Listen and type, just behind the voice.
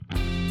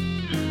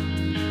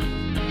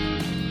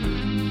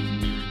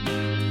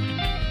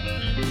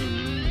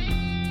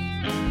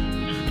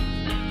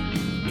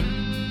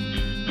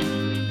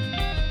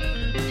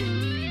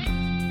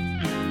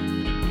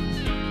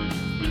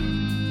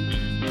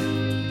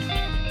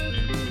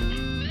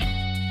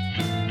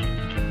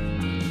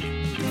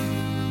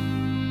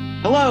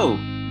Hello,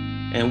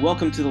 and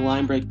welcome to the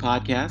Line Break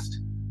Podcast.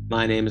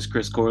 My name is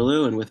Chris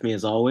Corlew, and with me,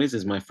 as always,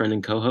 is my friend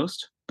and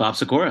co-host, Bob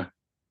Sikora.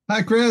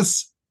 Hi,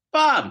 Chris.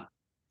 Bob,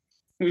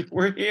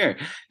 we're here.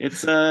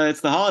 It's the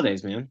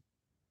holidays, man.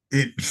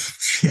 It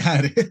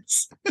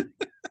is.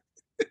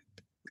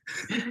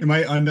 Am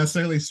I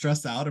unnecessarily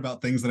stressed out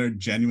about things that are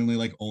genuinely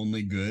like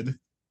only good?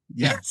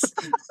 Yes.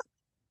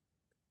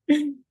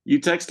 You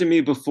texted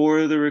me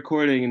before the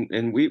recording,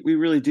 and we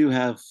really do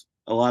have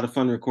a lot of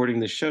fun recording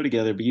this show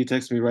together, but you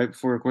texted me right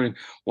before recording,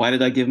 why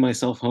did I give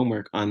myself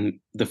homework on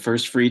the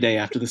first free day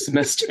after the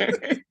semester?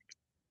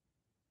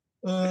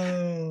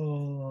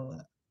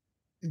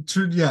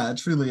 Truly,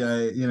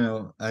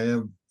 I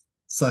have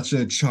such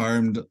a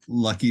charmed,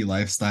 lucky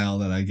lifestyle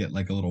that I get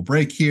like a little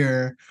break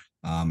here.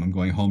 I'm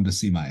going home to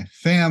see my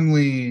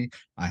family.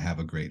 I have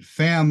a great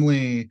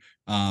family.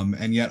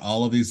 And yet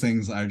all of these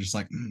things are just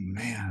like,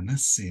 man,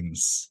 this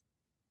seems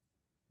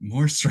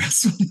more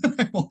stressful than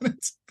I wanted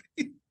to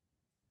be.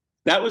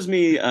 That was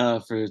me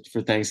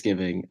for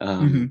Thanksgiving.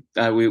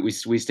 We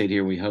stayed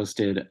here. We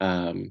hosted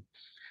and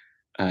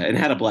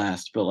had a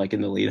blast. But like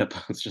in the lead up,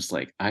 I was just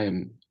like,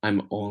 I'm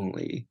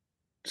only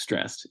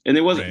stressed, and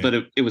it wasn't. Right.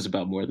 But it was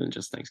about more than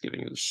just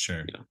Thanksgiving. It was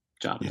Sure,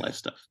 job and life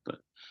stuff. But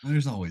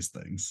there's always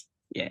things.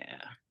 Yeah.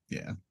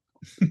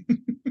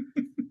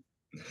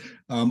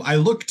 I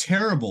look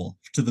terrible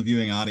to the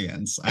viewing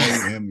audience. I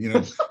am,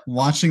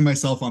 watching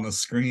myself on the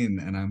screen,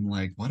 and I'm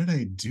like, what did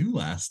I do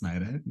last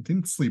night? I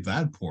didn't sleep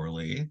that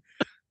poorly.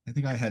 I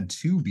think I had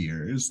 2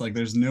 beers. Like,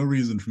 there's no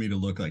reason for me to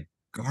look like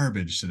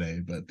garbage today,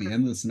 but the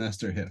end of the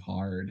semester hit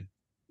hard.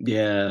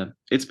 Yeah,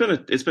 it's been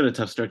a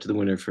tough start to the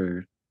winter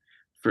for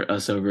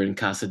us over in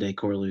Casa de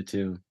Corlew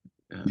too.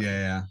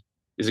 Yeah.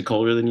 Is it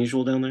colder than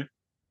usual down there?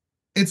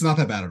 It's not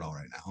that bad at all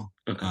right now.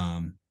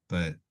 Okay.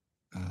 But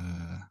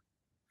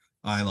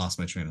I lost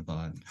my train of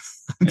thought.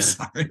 I'm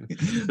sorry.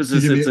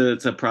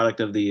 It's a product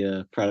of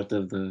the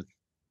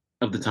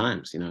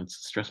times. It's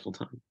a stressful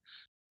time.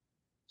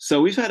 So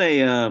we've had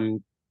a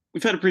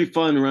pretty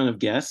fun run of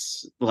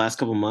guests the last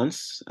couple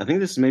months. I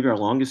think this is maybe our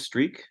longest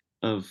streak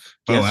of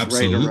guests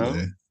right in a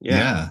row.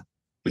 Yeah.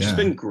 Which has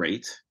been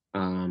great.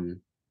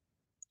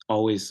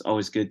 Always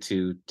good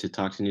to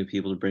talk to new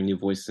people, to bring new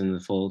voices into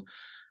the fold.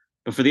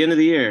 But for the end of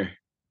the year,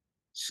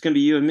 it's just going to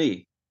be you and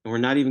me. And we're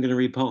not even going to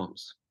read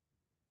poems.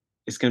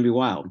 It's going to be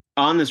wild.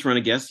 On this run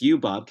of guests, you,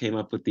 Bob, came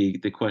up with the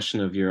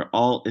question of your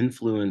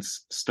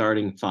all-influence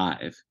starting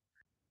 5.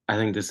 I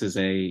think this is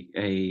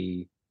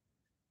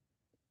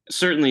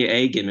certainly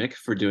a gimmick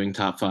for doing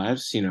top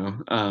 5s.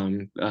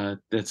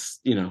 That's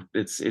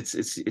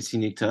it's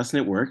unique to us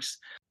and it works.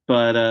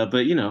 But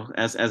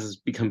as has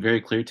become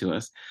very clear to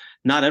us,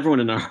 not everyone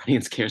in our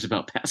audience cares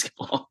about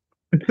basketball.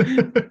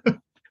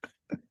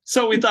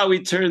 So we thought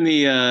we'd turn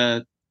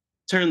the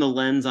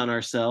lens on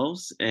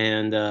ourselves,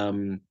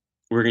 and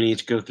we're going to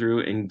each go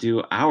through and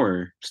do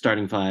our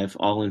starting 5,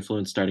 all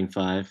influence starting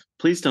 5.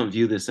 Please don't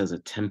view this as a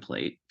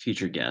template,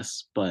 future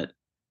guests, but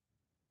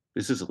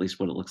this is at least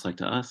what it looks like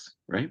to us,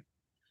 right?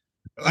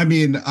 I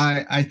mean,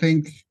 I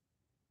think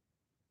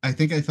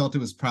I felt it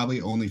was probably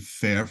only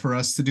fair for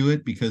us to do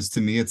it because to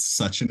me it's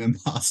such an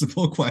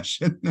impossible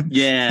question.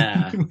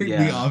 Yeah.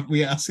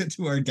 We ask it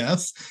to our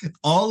guests,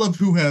 all of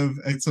who have,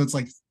 so it's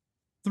like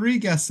 3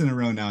 guests in a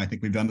row now I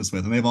think we've done this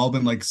with, and they've all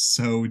been like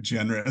so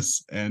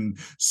generous and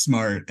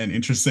smart and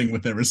interesting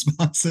with their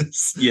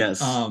responses. Yes.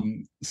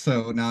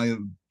 So now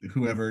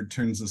whoever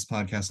turns this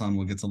podcast on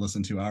will get to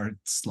listen to our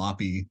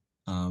sloppy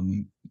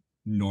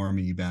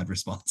normie bad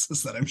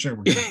responses that I'm sure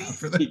we're gonna have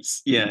for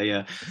this.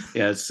 Yeah.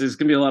 It's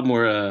gonna be a lot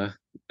more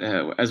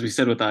as we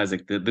said with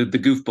Isaac, the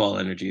goofball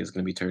energy is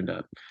gonna be turned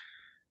up.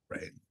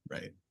 Right.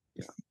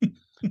 Yeah.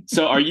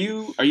 So are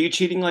you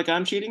cheating like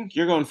I'm cheating?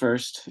 You're going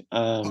first.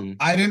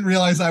 I didn't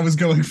realize I was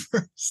going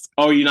first.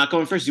 Oh, you're not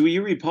going first?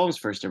 You read poems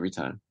first every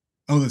time.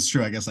 Oh, that's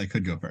true. I guess I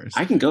could go first.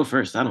 I can go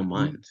first. I don't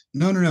mind.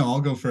 No.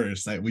 I'll go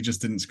first. We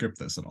just didn't script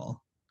this at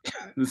all.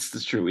 This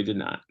is true. We did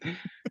not.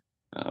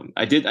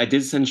 I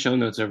did send show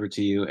notes over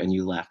to you, and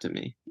you laughed at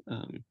me.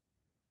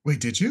 Wait,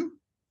 did you?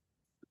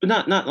 But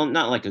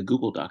not like a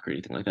Google Doc or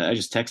anything like that. I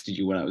just texted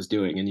you what I was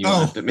doing, and you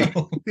laughed at me.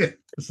 Yeah,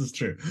 this is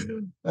true.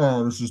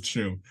 This is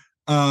true.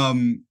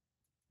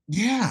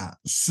 Yeah.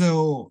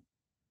 So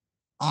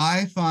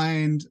I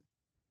find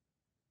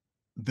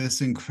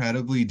this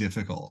incredibly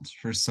difficult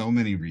for so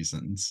many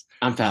reasons.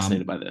 I'm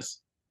fascinated by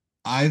this.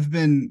 I've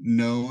been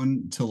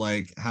known to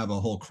like have a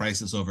whole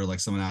crisis over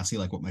like someone asking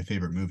like what my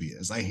favorite movie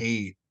is. I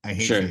hate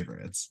Sure.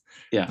 favorites.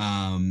 Yeah.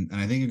 And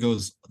I think it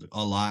goes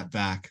a lot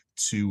back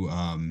to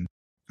I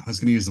was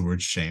going to use the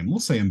word shame. We'll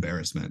say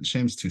embarrassment.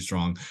 Shame's too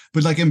strong,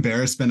 but like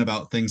embarrassment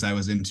about things I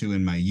was into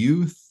in my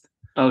youth.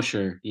 Oh,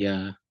 sure.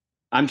 Yeah.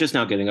 I'm just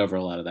now getting over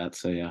a lot of that.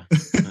 So yeah,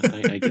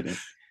 I get it.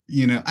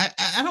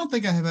 I don't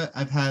think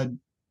I've had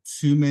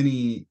too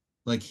many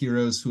like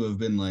heroes who have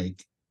been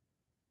like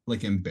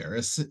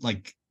embarrassed,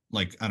 like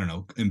I don't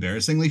know,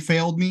 embarrassingly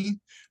failed me,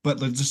 but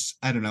just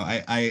I don't know.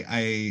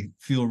 I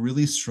feel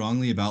really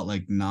strongly about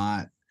like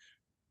not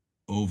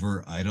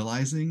over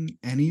idolizing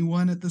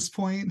anyone at this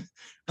point.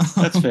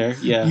 That's fair.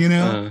 Yeah. You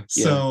know,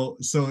 Yeah.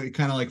 so it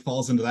kind of like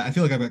falls into that. I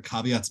feel like I've got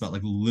caveats about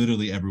like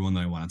literally everyone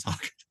that I want to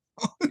talk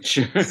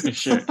Sure.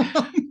 Sure.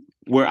 about.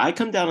 Where I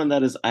come down on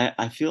that is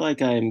I feel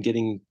like I'm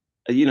getting,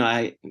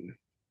 I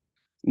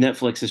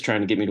Netflix is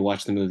trying to get me to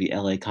watch the movie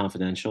LA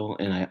Confidential,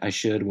 and I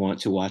should want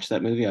to watch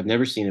that movie. I've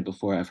never seen it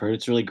before. I've heard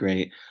it's really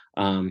great.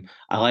 I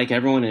like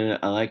everyone in it.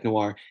 I like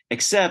noir,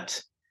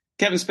 except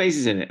Kevin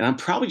Spacey's in it, and I'm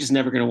probably just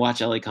never going to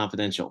watch LA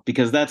Confidential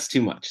because that's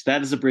too much.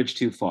 That is a bridge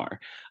too far.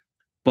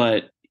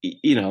 But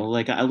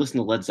like I listen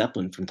to Led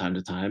Zeppelin from time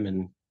to time,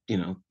 and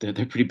they're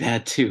pretty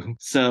bad too.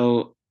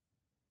 So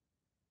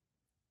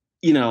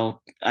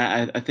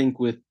I think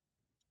with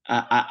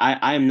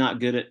I am not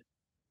good at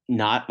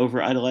not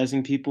over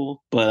idolizing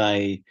people, but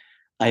I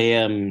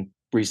am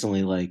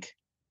recently like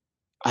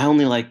I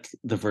only like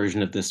the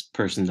version of this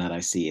person that I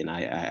see, and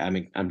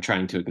I'm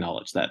trying to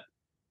acknowledge that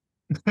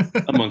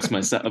among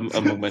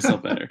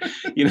myself better.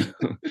 You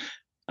know,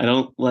 I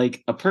don't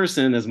like a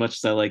person as much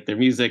as I like their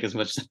music, as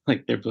much as I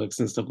like their books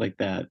and stuff like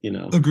that.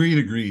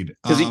 Agreed.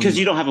 Because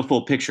you don't have a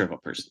full picture of a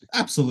person.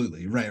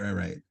 Absolutely.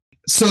 Right.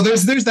 So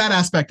there's that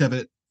aspect of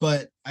it,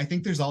 but I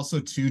think there's also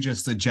too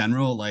just a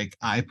general like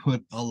I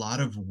put a lot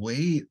of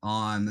weight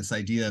on this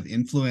idea of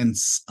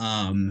influence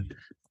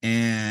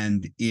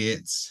and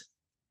it's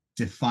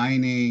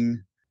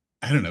defining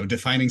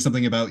defining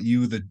something about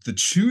you, the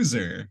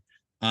chooser.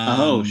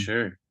 Oh,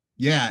 sure.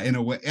 Yeah, in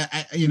a way,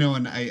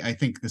 and I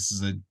think this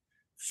is a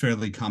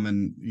fairly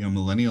common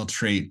millennial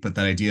trait, but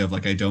that idea of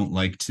like I don't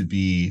like to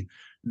be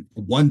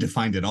one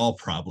defined at all,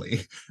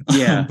 probably.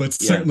 Yeah. But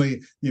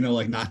certainly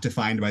like not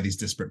defined by these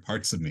disparate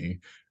parts of me.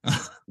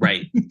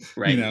 Right.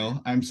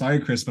 I'm sorry,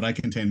 Chris, but I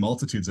contain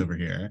multitudes over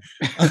here.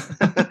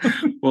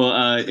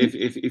 Well,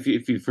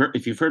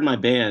 if you've heard my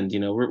band,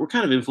 we're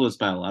kind of influenced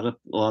by a lot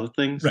of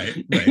things.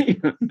 Right.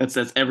 That's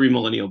every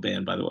millennial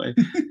band, by the way.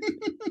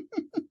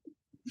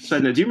 So,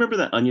 do you remember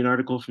that Onion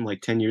article from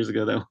like 10 years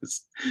ago that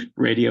was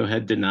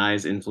Radiohead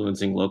denies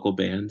influencing local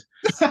band?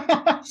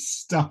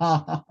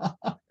 Stop.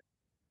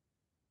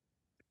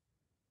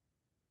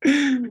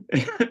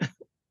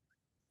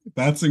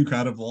 That's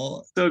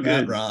incredible. So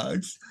good. That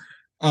rocks.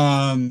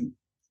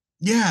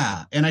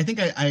 Yeah, and I think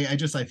I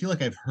feel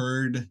like I've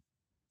heard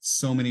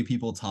so many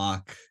people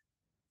talk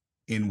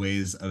in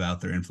ways about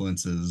their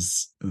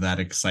influences that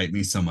excite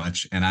me so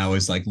much, and I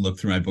always like look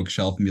through my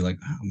bookshelf and be like,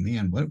 oh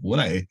man, what would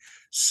I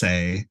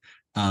say,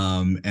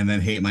 and then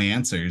hate my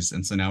answers.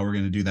 And so now we're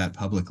going to do that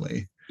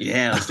publicly.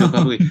 Yeah, let's do it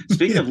publicly.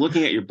 Speaking of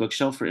looking at your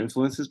bookshelf for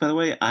influences, by the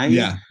way,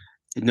 I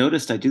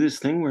noticed I do this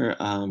thing where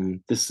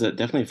this is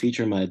definitely a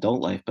feature in my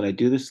adult life, but I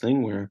do this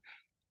thing where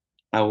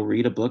I will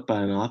read a book by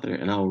an author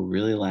and I will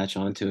really latch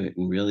onto it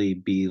and really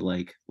be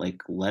like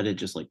let it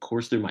just like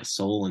course through my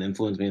soul and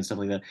influence me and stuff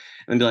like that.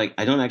 And be like,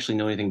 I don't actually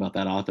know anything about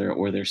that author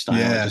or their style.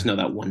 I just know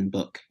that one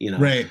book,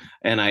 Right.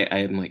 And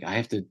I'm like, I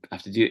have to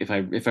do if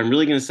I'm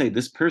really gonna say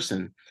this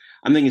person,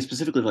 I'm thinking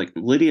specifically like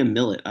Lydia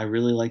Millett. I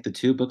really like the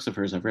 2 books of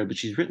hers I've read, but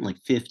she's written like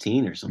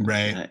 15 or something.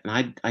 Right. Like that. And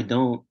I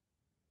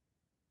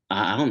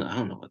don't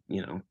know what.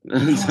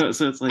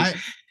 So it's like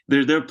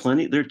there are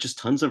plenty. There are just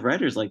tons of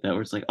writers like that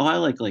where it's like, oh, I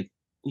like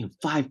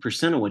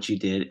 5% of what you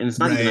did, and it's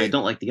not even that I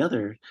don't like the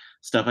other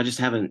stuff. I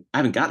haven't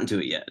gotten to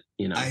it yet.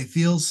 I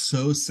feel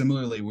so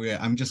similarly where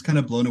I'm just kind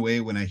of blown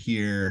away when I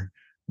hear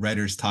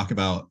writers talk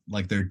about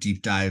like their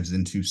deep dives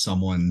into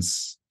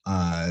someone's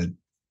why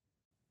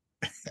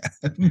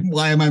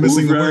am I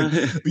missing the word?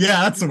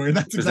 Yeah, that's the word.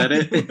 That's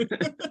exactly it.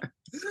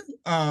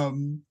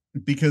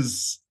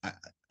 Because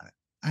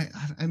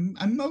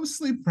I'm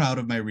mostly proud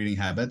of my reading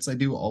habits. I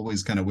do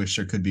always kind of wish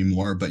there could be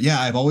more, but yeah,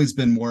 I've always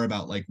been more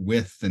about like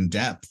width and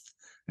depth,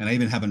 and I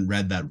even haven't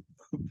read that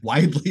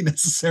widely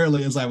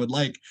necessarily as I would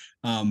like.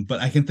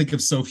 But I can think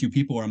of so few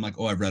people where I'm like,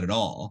 oh, I've read it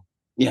all.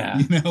 Yeah.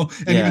 And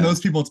even those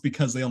people, it's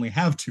because they only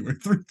have 2 or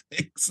 3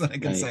 things that I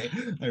can say.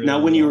 Now,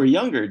 when you were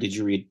younger, did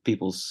you read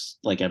people's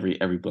like every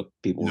book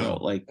people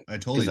wrote? Like I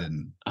totally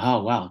didn't.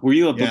 Oh wow, were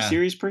you a book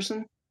series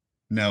person?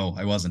 No,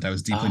 I wasn't. I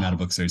was deeply not a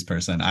book series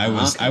person. I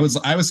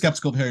was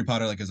skeptical of Harry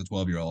Potter like as a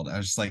 12-year-old. I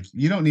was just like,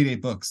 you don't need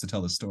 8 books to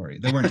tell the story.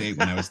 There weren't 8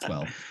 when I was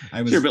 12.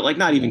 I was sure, but like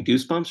not even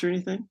Goosebumps or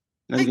anything?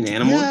 Not even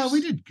Animorphs? Yeah, we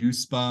did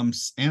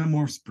Goosebumps,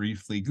 Animorphs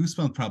briefly.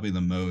 Goosebumps probably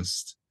the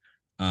most.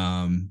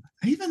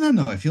 Even then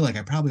though, I feel like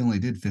I probably only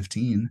did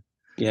 15.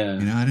 Yeah.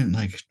 I didn't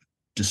like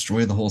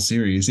destroy the whole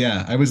series.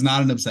 Yeah, I was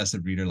not an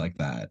obsessive reader like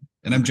that.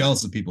 And I'm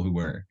jealous of people who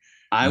were.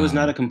 I was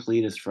not a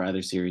completist for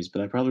either series,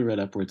 but I probably read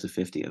upwards of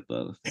 50 of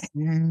both.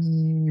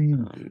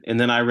 And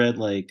then I read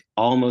like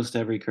almost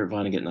every Kurt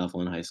Vonnegut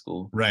novel in high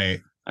school. Right.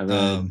 I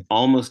read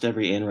almost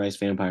every Anne Rice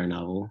vampire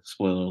novel.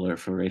 Spoiler alert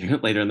for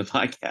later in the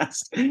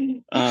podcast.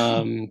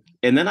 And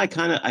then I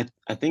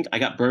think I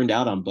got burned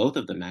out on both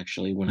of them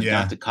actually when I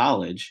got to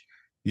college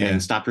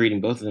and stopped reading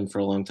both of them for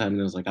a long time.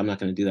 And I was like, I'm not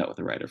going to do that with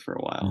a writer for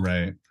a while.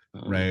 Right.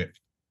 Right.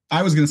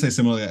 I was going to say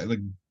similarly, like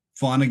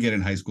Vonnegut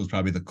in high school is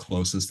probably the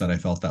closest that I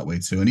felt that way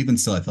too. And even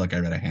still, I feel like I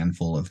read a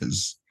handful of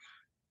his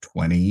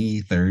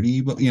 20,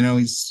 30, but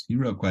he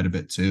wrote quite a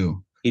bit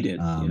too. He did.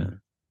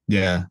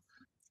 Yeah.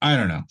 I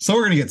don't know. So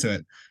we're gonna get to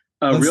it.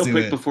 Let's Real do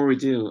quick it. before we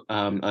do,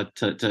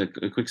 to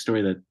a quick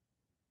story that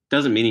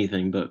doesn't mean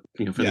anything, but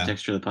for the Yeah.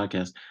 texture of the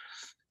podcast,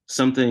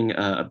 something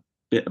a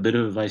bit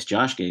of advice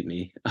Josh gave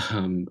me,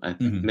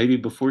 Mhm. maybe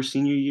before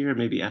senior year,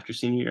 maybe after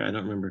senior year, I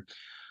don't remember.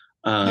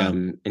 Yeah.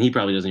 And he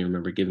probably doesn't even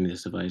remember giving me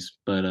this advice,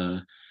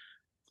 but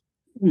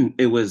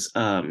it was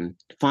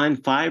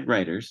find 5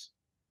 writers,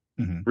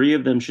 Mhm. 3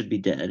 of them should be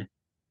dead,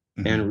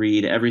 and Mhm.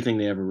 read everything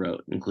they ever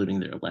wrote, including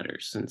their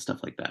letters and stuff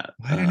like that.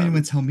 Why didn't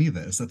anyone tell me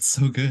this? That's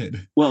so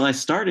good. Well, I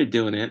started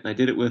doing it. I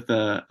did it with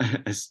I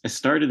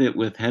started it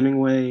with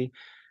Hemingway,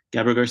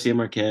 Gabriel Garcia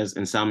Marquez,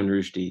 and Salman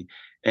Rushdie,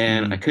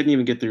 and I Mm. couldn't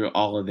even get through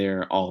all of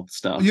their alt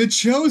stuff. You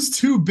chose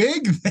too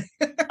big.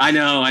 I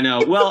know.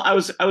 Well, I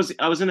was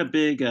in a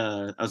big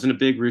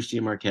Rushdie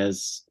and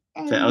Marquez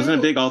fan. Oh I was in a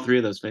no. big all 3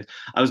 of those fans.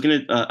 I was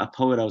gonna a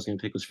poet I was gonna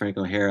pick was Frank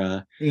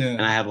O'Hara, and Yeah.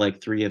 I have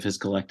like 3 of his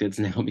collecteds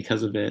now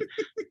because of it.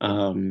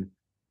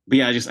 But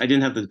yeah, I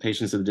didn't have the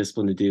patience or the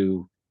discipline to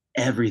do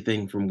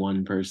everything from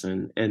one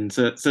person, and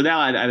so now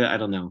I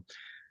don't know.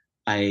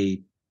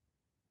 I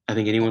I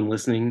think anyone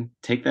listening,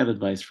 take that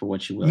advice for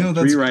what you will. No,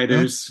 3 that's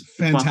writers,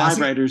 5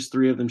 fantastic. writers,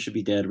 3 of them should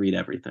be dead. Read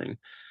everything.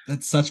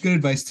 That's such good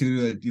advice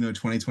to a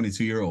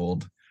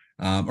 22-year-old.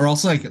 Or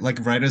also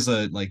like writers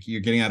like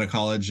you're getting out of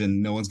college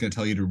and no one's gonna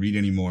tell you to read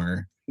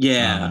anymore.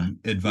 Yeah,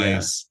 yeah.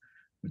 Advice.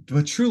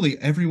 But truly,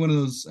 every one of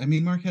those, I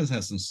mean, Marquez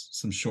has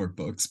some short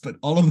books, but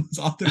all of those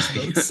authors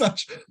wrote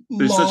such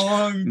There's such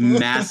long books.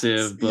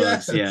 massive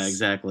books. Yeah, Yes.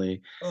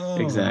 exactly.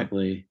 Oh,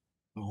 Exactly.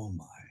 oh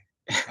my.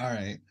 All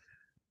right.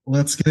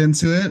 Let's get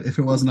into it. If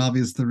it wasn't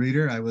obvious to the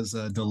reader, I was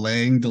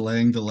delaying.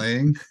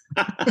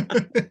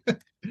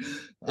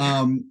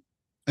 um,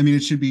 I mean,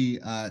 it should be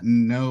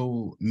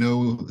no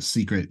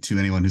secret to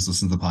anyone who's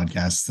listened to the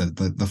podcast that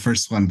the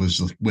first one was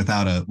just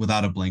without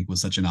a blink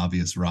was such an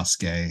obvious Ross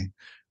Gay.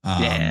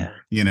 Yeah.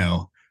 You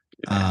know,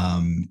 Yeah.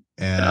 um,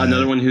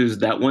 Another one who's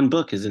that one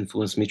book has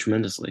influenced me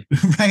tremendously.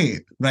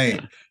 right.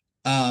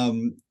 Yeah.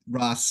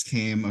 Ross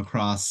came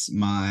across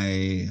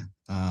my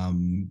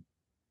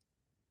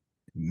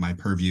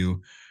purview.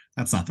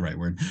 That's not the right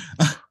word.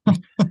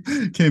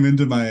 Came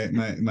into my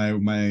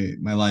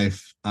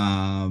life.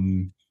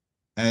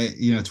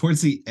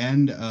 Towards the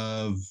end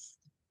of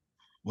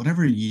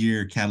whatever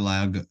year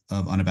Catalog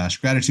of Unabashed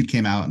Gratitude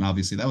came out, and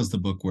obviously that was the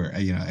book where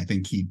I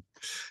think he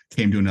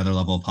came to another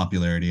level of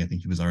popularity. I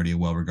think he was already a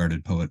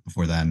well-regarded poet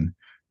before then.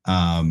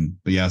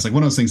 But yeah, it's like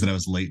one of those things that I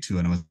was late to,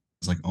 and I was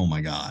like, oh my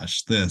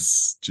gosh,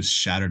 this just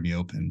shattered me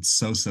open.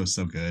 So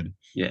good.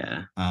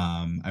 Yeah.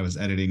 I was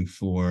editing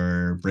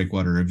for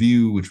Breakwater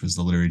Review, which was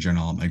the literary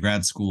journal at my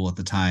grad school at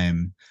the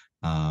time.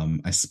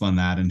 I spun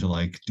that into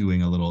like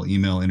doing a little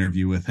email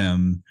interview with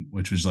him,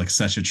 which was like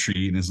such a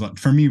treat. And it's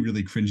for me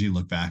really cringy to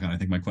look back on. I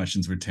think my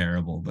questions were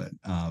terrible, but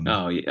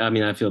Oh, yeah. I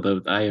mean, I feel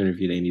that I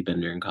interviewed Amy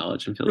Bender in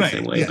college and feel the same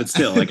right, way. yeah. But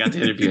still, I got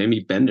to interview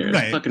Amy Bender. It's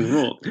Right. fucking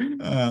ruled.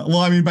 Well,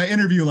 I mean, by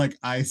interview, like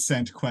I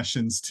sent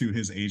questions to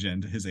his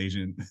agent. His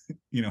agent,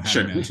 had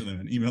Sure. him answer them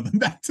and email them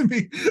back to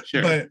me.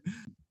 Sure. But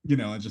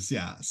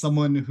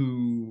someone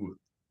who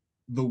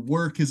the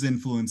work has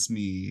influenced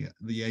me,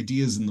 the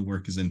ideas in the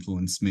work has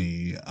influenced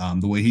me,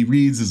 the way he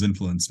reads has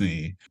influenced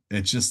me.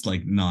 It's just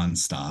like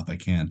nonstop. I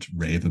can't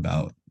rave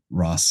about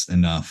Ross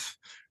enough.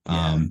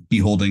 Yeah.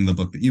 Beholding the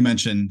book that you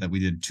mentioned that we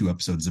did 2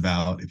 episodes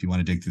about, if you want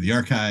to dig through the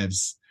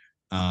archives,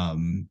 I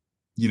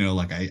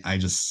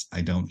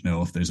don't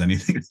know if there's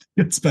anything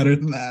that's better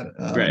than that.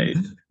 Right.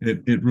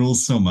 It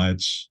rules so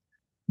much.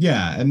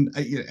 Yeah, and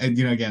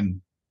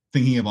again,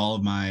 thinking of all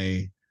of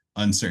my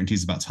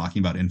uncertainties about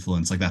talking about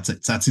influence, like that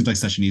seems like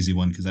such an easy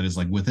one because that is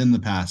like within the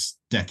past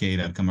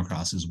decade I've come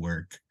across his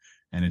work,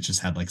 and it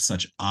just had like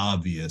such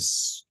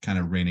obvious kind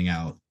of raining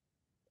out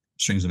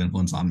strings of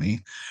influence on me.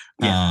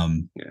 Yeah.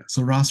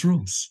 So Ross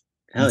rules.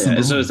 Hell That's yeah.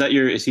 So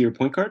one. is he your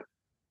point guard?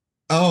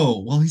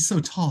 Oh, well, he's so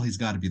tall, he's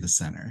got to be the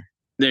center.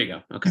 There you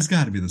go. Okay. He's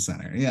got to be the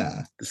center.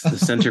 Yeah. The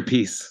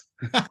centerpiece.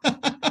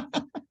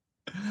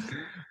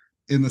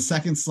 In the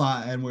second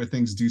slot, and where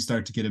things do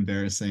start to get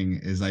embarrassing,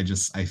 is I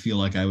feel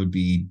like I would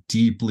be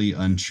deeply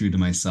untrue to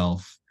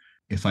myself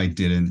if I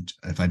didn't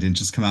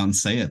just come out and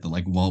say it, that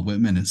like Walt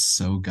Whitman is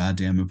so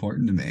goddamn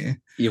important to me.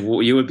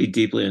 You would be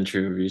deeply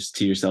untrue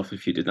to yourself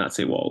if you did not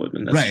say Walt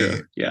Whitman. That's right.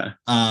 True. Yeah.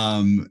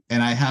 And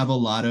I have a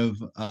lot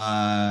of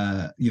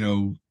I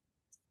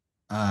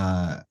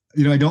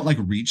don't like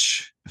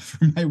reach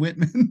for my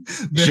Whitman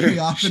very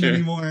often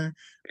anymore.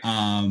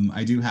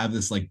 I do have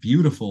this like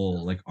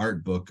beautiful like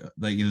art book,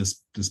 like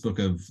this book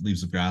of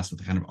Leaves of Grass with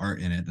the kind of art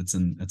in it that's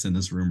in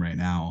this room right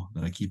now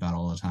that I keep out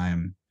all the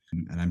time.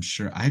 And I'm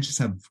sure I just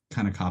have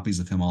kind of copies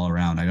of him all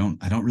around. I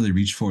don't really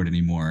reach for it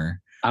anymore.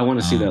 I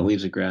want to see that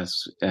Leaves of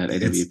Grass at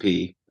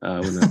AWP.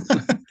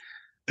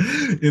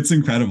 It's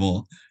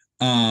incredible.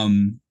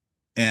 And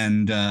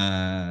it's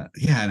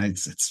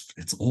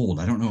old.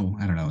 I don't know.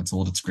 It's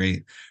old. It's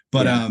great.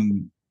 But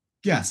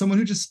someone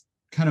who just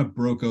kind of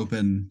broke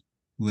open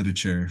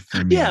literature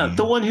for me. Yeah,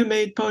 the one who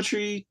made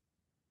poetry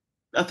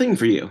a thing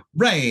for you.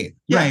 Right.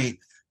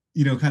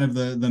 kind of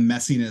the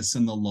messiness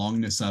and the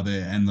longness of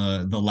it and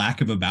the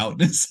lack of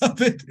aboutness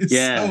of it is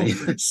Yeah.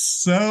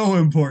 so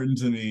important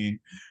to me.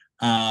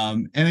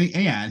 And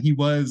he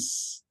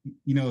was,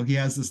 he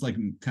has this like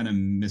kind of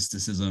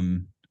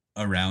mysticism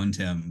around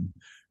him.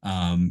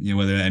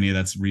 Whether any of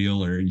that's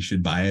real or you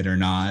should buy it or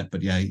not,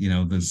 but yeah,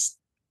 there's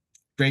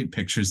great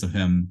pictures of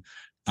him.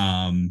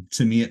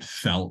 To me it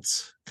felt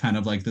kind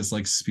of like this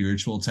like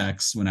spiritual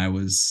text when I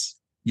was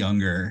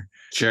younger.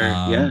 Sure.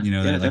 Yeah. That Yeah,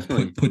 it like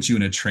definitely. put you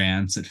in a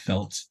trance. It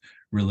felt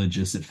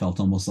religious. It felt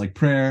almost like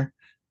prayer.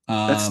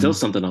 That's still um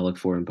something I look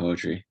for in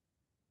poetry.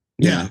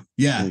 You yeah, know,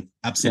 yeah, like, yeah,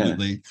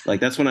 absolutely. like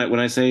that's when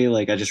I say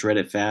like I just read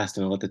it fast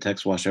and I let the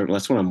text wash over.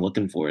 That's what I'm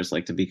looking for, is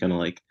like to be kind of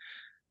like,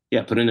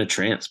 yeah, put in a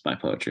trance by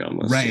poetry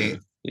almost. Right,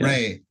 Yeah,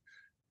 right.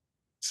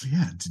 So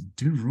yeah,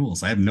 dude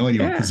rules. I have no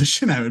idea what yeah.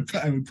 position I would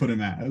put him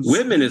as.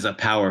 Whitman is a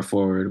power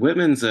forward.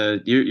 Whitman's a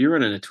you're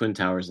running a Twin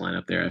Towers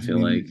lineup there. I I feel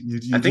mean, like I you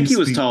do think he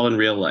was speak. tall in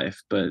real life,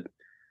 but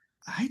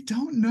I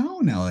don't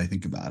know now that I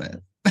think about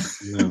it.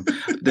 no.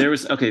 There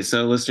was okay.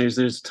 So listeners,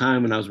 there's a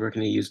time when I was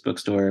working at a used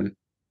bookstore,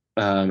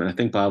 and I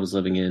think Bob was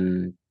living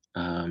in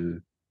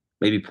um,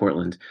 maybe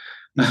Portland,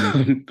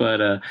 Mhm.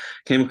 but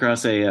came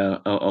across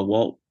a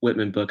Walt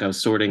Whitman book. I was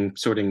sorting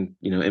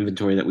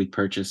inventory that we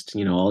purchased,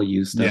 all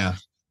used stuff, Yeah.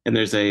 and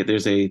there's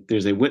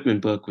a Whitman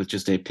book with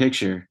just a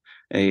picture,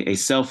 a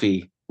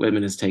selfie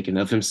Whitman has taken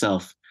of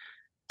himself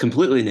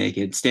completely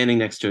naked, standing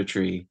next to a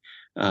tree.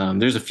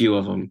 There's a few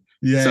of them,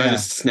 Yeah, so I yeah.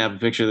 just snap a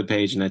picture of the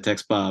page and I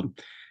text Bob,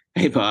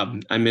 "Hey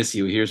Bob, I miss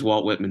you. Here's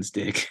Walt Whitman's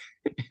dick."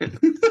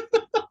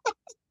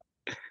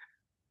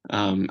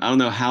 I don't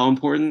know how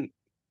important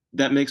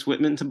that makes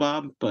Whitman to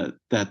Bob, but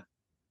that,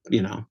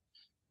 you know,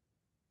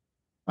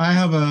 I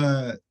have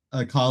a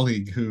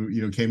colleague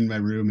who came in my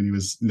room and he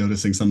was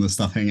noticing some of the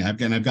stuff hanging.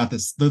 I've got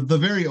this the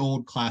very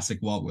old classic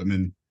Walt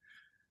Whitman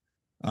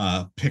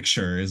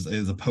picture is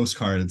a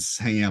postcard. It's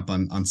hanging up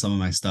on some of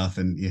my stuff,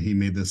 and he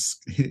made this.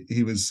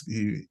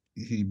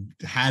 He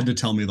had to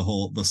tell me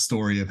the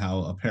story of how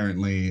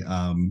apparently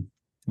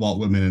Walt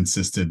Whitman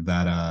insisted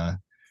that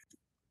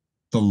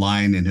the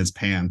line in his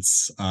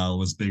pants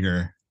was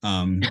bigger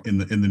in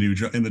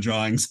the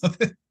drawings of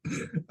it.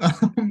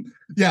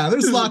 Yeah,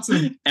 there's lots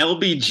of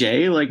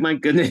LBJ, like my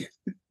goodness.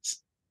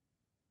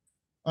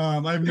 I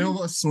have no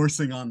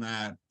sourcing on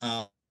that.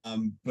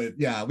 But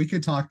yeah, we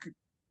could talk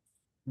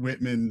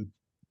Whitman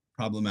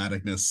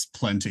problematicness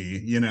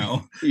plenty.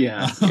 Yeah,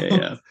 yeah,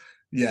 yeah.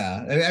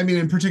 Yeah, I mean,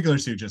 in particular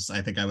too, just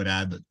I think I would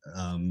add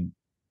that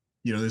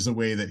there's a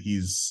way that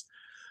he's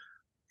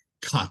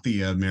caught the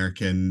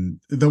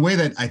way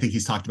that I think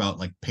he's talked about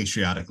like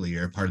patriotically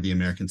or part of the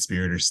American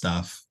spirit or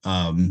stuff,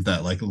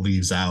 that like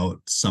leaves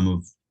out some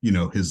of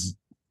his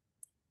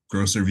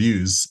grosser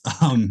views,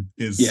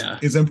 Yeah.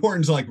 is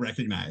important to like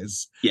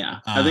recognize. Yeah.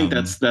 I think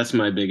um that's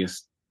my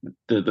biggest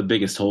the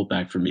biggest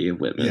holdback for me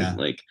of Whitman. yeah,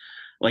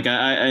 Like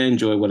I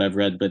enjoy what I've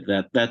read, but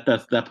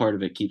that part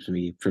of it keeps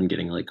me from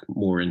getting like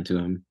more into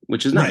him,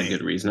 which is not a good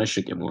right. reason. I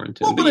should get more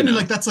into Well, him, but but I mean,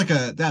 like that's like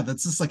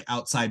that's just like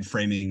outside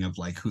framing of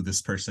like who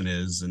this person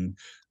is, and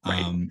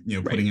right,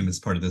 putting right. him as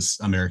part of this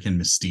American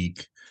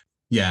mystique.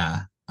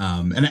 Yeah.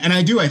 And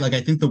I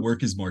think the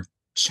work is more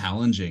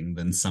challenging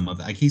than some of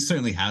that. Like he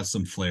certainly has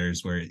some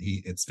flares where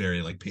it's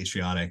very like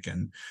patriotic,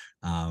 and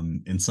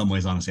in some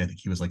ways, honestly, I think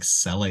he was like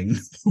selling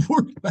the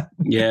work that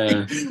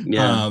Yeah, way.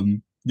 yeah.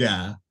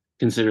 Yeah.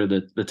 Consider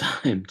the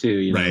time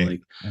too, Right.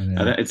 like I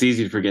know. it's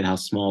easy to forget how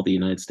small the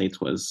United States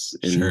was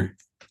in Sure.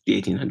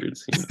 the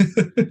 1800s.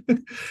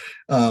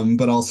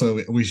 But also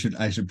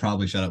I should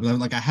probably shut up.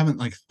 Like I haven't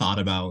like thought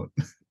about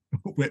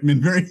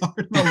Whitman very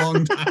hard in a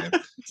long time.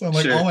 So I'm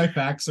like all Sure. my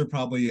facts are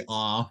probably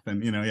off,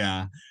 and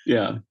yeah.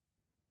 Yeah.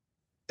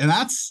 And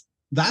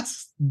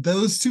that's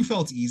those two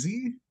felt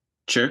easy.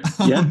 Sure.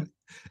 Yeah. Um,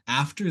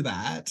 After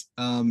that,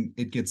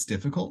 it gets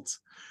difficult.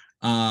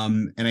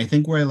 And I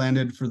think where I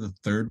landed for the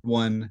third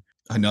one,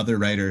 another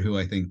writer who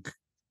I think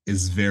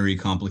is very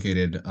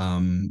complicated,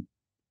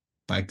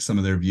 by some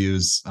of their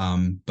views,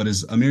 but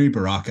is Amiri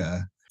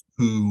Baraka,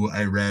 who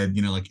I read,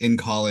 like in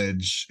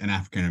college, an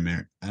African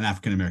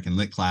American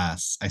lit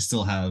class. I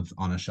still have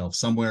on a shelf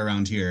somewhere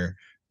around here.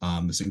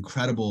 This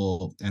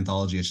incredible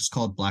anthology. It's just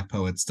called Black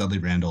Poets, Dudley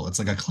Randall. It's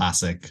like a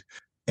classic,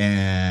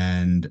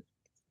 and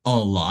a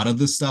lot of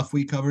the stuff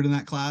we covered in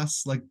that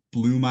class like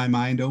blew my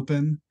mind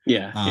open.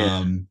 Yeah.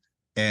 Yeah.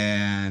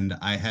 And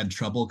I had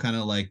trouble kind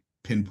of like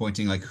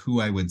pinpointing like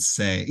who I would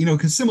say,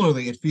 because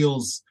similarly it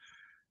feels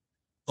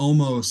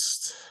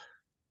almost,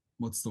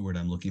 what's the word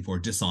I'm looking for,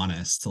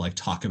 dishonest to like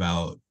talk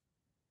about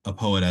a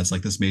poet as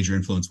like this major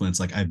influence when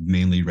it's like I've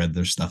mainly read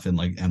their stuff in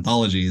like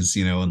anthologies,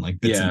 and like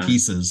bits and Yeah.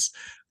 pieces.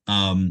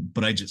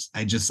 But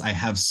I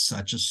have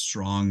such a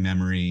strong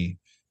memory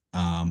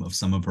of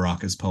some of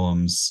Baraka's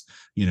poems,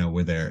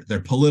 where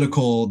they're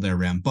political, they're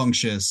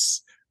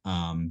rambunctious,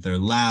 they're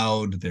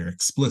loud, they're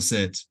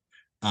explicit,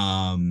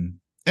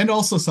 and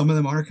also some of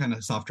them are kind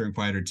of softer and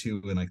quieter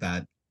too, and like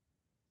that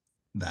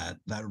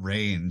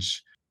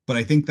range. But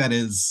I think that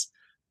is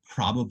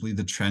probably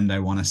the trend I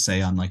want to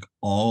say on like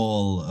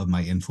all of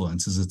my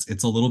influences.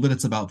 It's a little bit,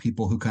 it's about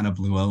people who kind of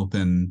blew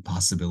open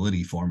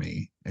possibility for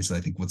me. Is I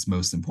think what's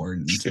most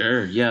important.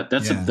 Sure. Yeah,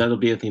 Yeah. that'll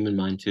be a theme in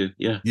mine too.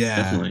 Yeah, Yeah.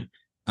 definitely.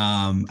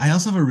 I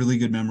also have a really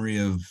good memory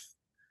of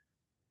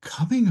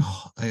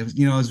I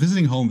was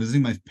visiting home,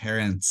 visiting my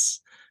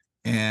parents,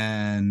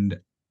 and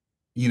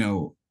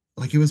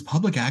like it was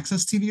public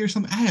access TV or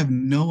something. I have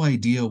no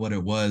idea what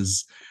it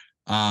was.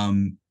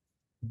 Um,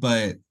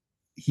 but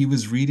he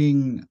was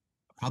reading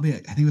probably, I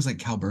think it was like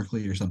Cal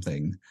Berkeley or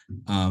something.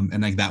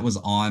 And like that was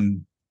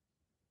on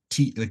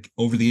like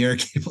over the air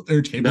cable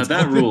Now that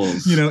television,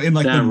 rules. in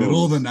like the That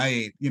middle of the rules.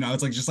 night.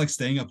 It's like just like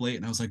staying up late.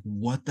 And I was like,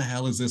 what the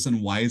hell is this?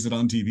 And why is it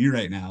on TV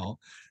right now?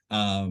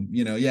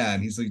 Yeah,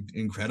 and he's an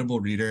incredible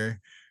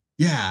reader.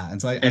 Yeah.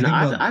 And so I And think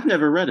about I've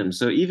never read him.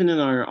 So even in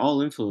our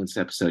all influence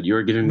episode,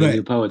 you're giving me right.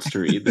 new poets to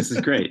read. This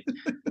is great.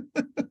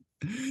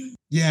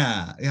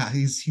 Yeah,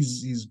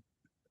 he's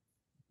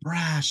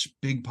brash,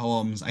 big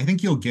poems. I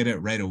think you'll get it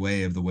right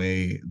away of the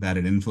way that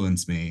it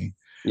influenced me.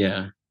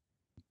 Yeah.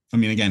 I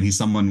mean, again, he's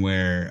someone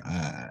where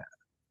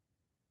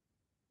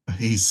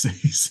he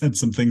said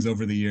some things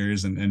over the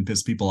years and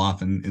pissed people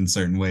off in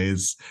certain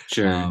ways.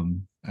 Sure.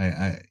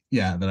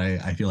 That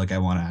I feel like I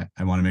want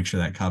to make sure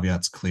that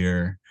caveat's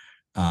clear.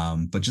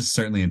 But just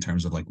certainly in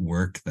terms of like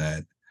work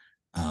that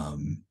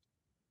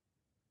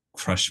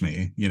crushed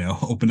me,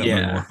 opened up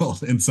my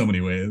world in so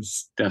many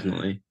ways.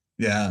 Definitely.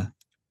 Yeah.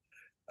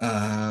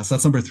 So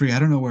that's number 3. I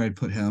don't know where I'd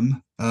put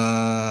him.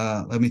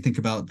 Let me think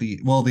about the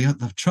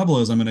trouble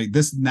is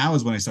this now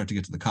is when I start to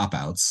get to the cop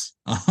outs.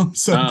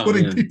 So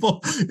putting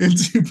people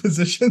into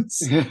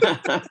positions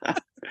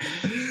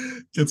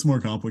gets more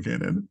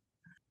complicated.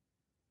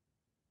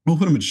 We'll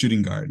put him at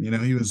shooting guard.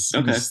 He was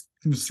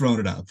throwing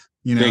it up.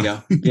 There you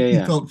go.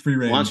 Yeah, He felt free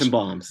range.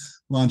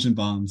 Launching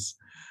bombs.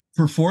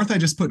 For 4th, I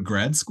just put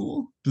grad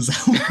school. Does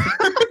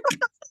that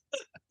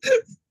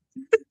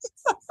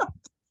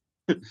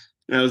work?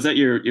 Now, is that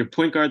your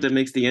point guard that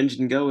makes the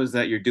engine go? Is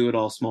that your do it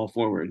all small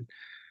forward?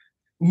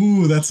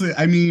 Ooh,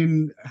 I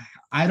mean,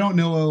 I don't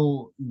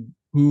know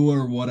who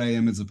or what I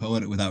am as a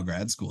poet without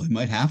grad school. It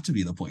might have to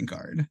be the point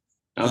guard.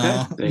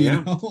 Okay, there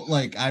you go.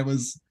 Like I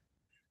was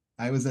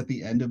at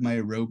the end of my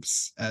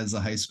ropes as a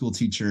high school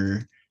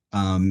teacher,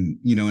 in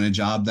a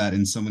job that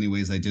in so many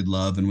ways I did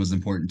love and was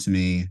important to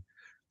me.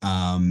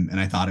 And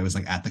I thought it was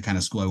like at the kind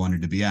of school I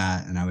wanted to be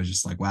at. And I was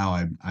just like,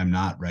 wow, I'm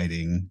not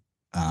writing.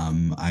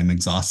 I'm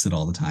exhausted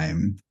all the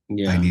time.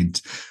 Yeah. I need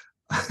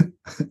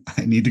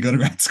to go to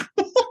grad school.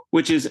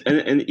 Which is,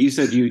 and you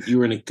said you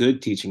were in a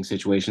good teaching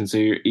situation, so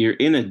you're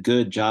in a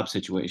good job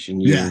situation.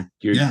 You're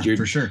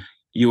for sure.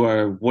 You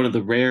are one of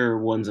the rare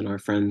ones in our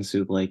friends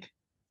who like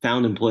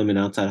found employment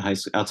outside of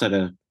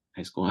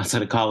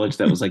college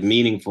that was like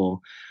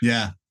meaningful.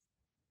 Yeah.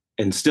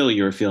 And still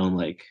you're feeling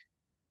like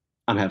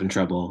I'm having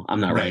trouble. I'm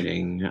not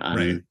writing.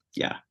 Right.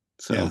 Yeah.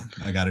 So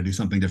I got to do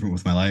something different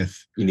with my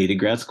life. You needed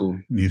grad school.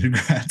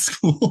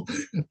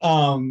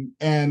 And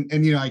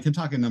I can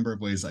talk a number of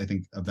ways, I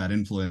think, of that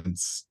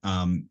influence.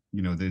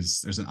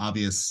 There's an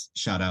obvious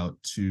shout out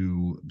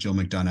to Jill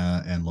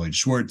McDonough and Lloyd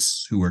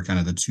Schwartz, who were kind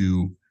of the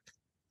 2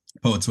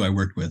 poets who I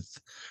worked with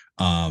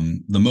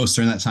the most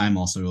during that time.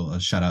 Also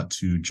a shout out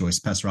to Joyce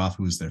Pesroff,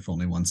 who was there for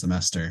only 1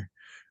 semester.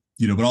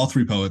 But all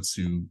 3 poets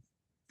who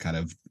kind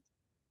of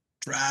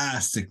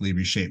drastically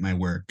reshaped my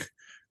work.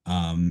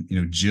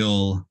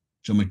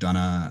 Jill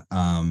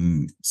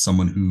McDonough,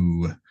 someone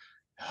who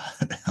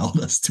held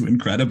us to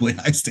incredibly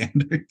high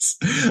standards.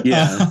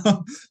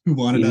 Who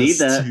wanted us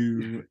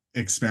to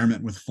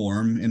experiment with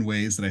form in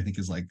ways that I think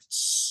is like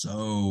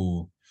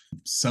so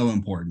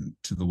important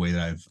to the way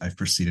that I've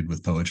proceeded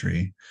with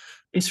poetry.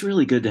 It's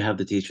really good to have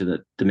the teacher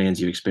that demands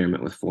you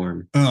experiment with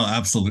form. Oh,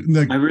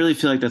 absolutely. I really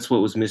feel like that's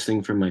what was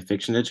missing from my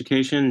fiction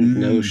education.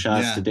 No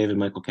shots to David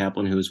Michael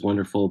Kaplan, who was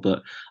wonderful,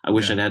 but I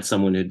wish I'd had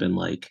someone who'd been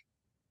like,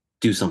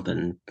 do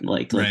something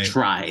like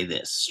try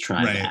this,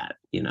 try that,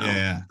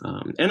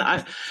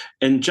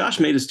 and Josh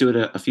made us do it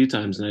a few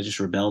times, and I just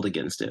rebelled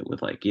against it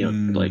with like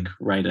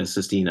write a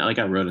sestina. Like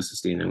I wrote a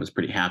sestina and was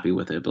pretty happy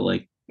with it, but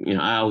like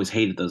I always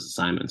hated those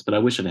assignments. But I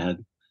wish I'd had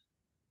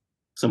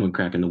someone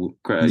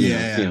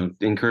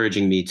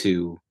encouraging me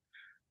to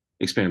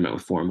experiment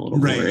with form a little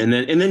more, and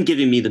then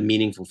giving me the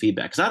meaningful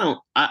feedback, because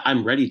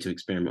I'm ready to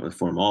experiment with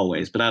form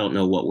always, but I don't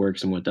know what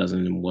works and what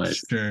doesn't, and what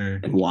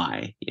and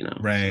why,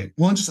 right.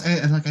 Well,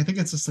 I think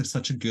it's just like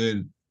such a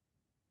good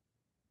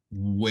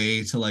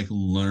way to like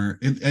learn.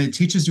 It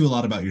teaches you a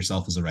lot about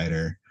yourself as a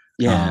writer,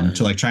 to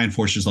like try and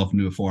force yourself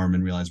into a form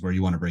and realize where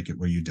you want to break it,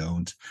 where you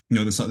don't.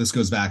 This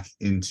goes back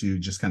into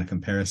just kind of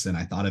comparison.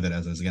 I thought of it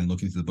as I was again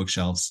looking through the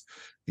bookshelves.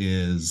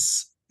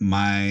 Is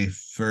my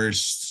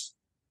first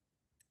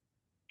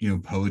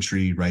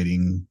poetry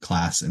writing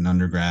class in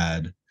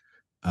undergrad.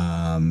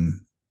 Oh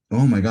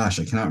my gosh,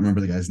 I cannot remember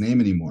the guy's name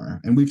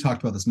anymore. And we've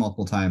talked about this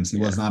multiple times. He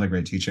was not a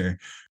great teacher.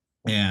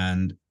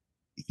 And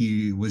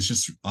he was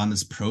just on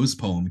this prose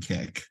poem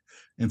kick.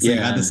 And so you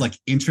had Yeah. this like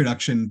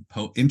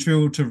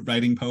intro to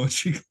writing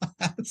poetry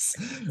class.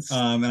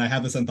 And I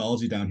have this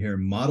anthology down here,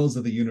 Models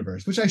of the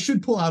Universe, which I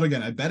should pull out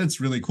again. I bet it's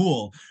really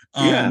cool.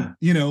 Yeah.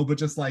 But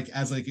just like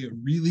as like a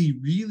really,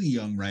 really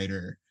young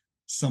writer,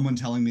 someone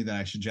telling me that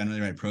I should generally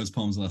write prose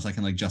poems unless I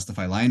can like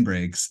justify line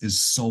breaks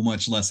is so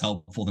much less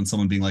helpful than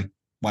someone being like,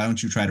 why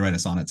don't you try to write a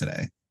sonnet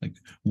today? Like,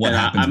 what And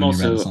happens I'm when you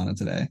write a also, sonnet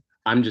today?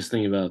 I'm just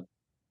thinking about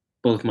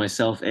both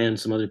myself and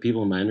some other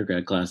people in my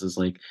undergrad classes,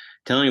 like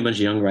telling a bunch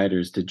of young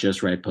writers to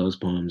just write prose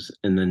poems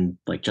and then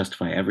like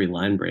justify every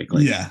line break.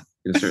 Like, Yeah.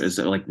 is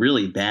like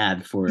really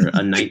bad for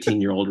a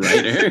 19-year-old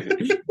writer.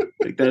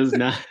 Like that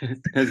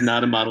is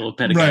not a model of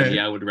pedagogy Right.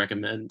 I would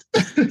recommend.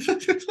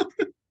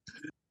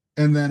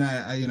 And then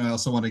I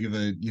also want to give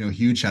a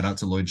huge shout out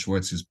to Lloyd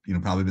Schwartz, who's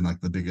probably been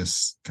like the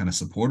biggest kind of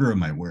supporter of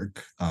my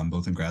work,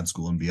 both in grad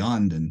school and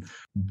beyond. And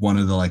one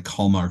of the like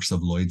hallmarks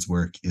of Lloyd's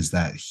work is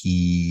that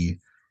he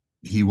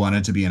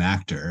wanted to be an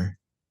actor,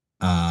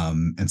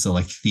 and so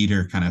like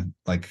theater kind of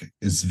like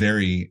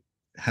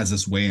has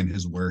this way in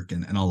his work,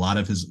 and a lot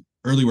of his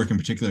early work in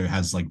particular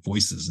has like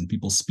voices and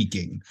people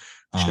speaking.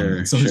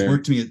 And so his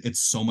work to me, it's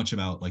so much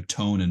about like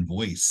tone and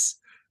voice,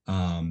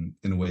 in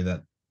a way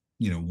that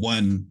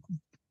one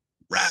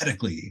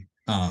radically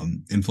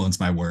influenced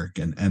my work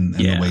and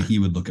the way he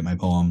would look at my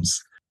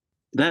poems.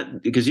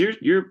 That because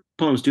your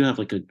poems do have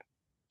like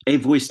a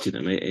voice to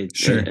them,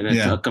 Sure, and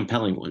it's a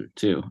compelling one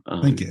too.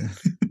 Thank you.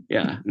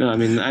 Yeah, no, I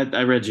mean,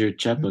 I read your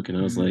chapbook and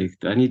I was like,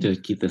 I need to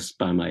keep this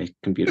by my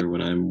computer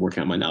when I'm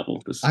working on my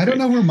novel. This is I don't great.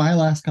 know where my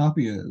last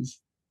copy is.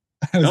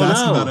 I was Oh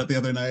asking no! about it the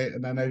other night,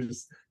 and then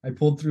I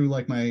pulled through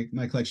like my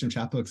collection of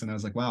chapbooks, and I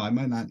was like, wow, I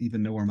might not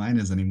even know where mine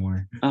is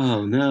anymore.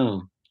 Oh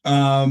no!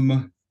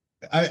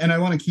 I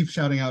want to keep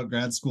shouting out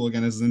grad school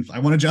again I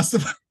want to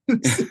justify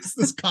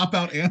this cop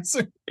out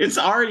answer. It's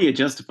already a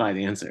justified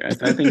answer.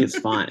 I think it's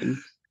fine.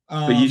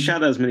 But you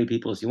shout out as many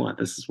people as you want.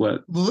 This is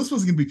what. Well, this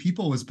wasn't gonna be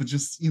people, but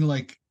just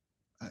like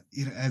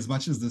as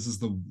much as this is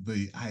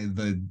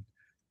the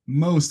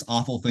most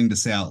awful thing to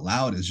say out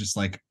loud is just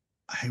like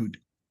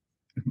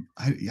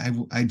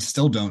I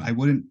still don't. I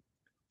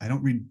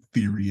don't read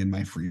theory in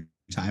my free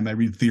time. I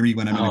read theory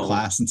when I'm in a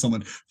class and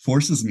someone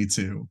forces me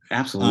to.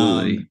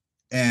 Absolutely.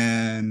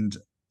 And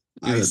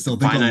I still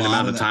think finite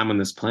amount of time on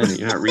this planet.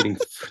 You're not reading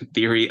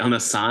theory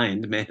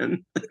unassigned,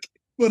 man.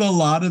 But a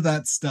lot of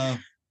that stuff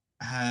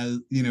has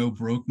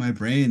broke my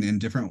brain in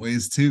different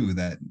ways too,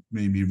 that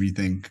made me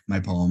rethink my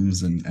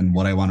poems and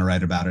what I want to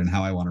write about it and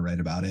how I want to write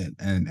about it,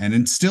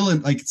 and still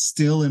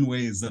in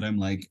ways that I'm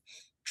like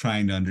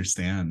trying to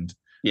understand.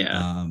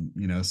 Yeah.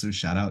 So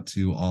shout out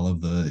to all of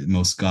the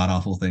most god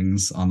awful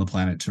things on the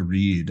planet to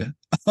read,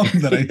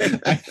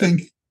 that I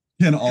think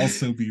can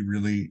also be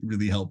really,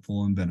 really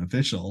helpful and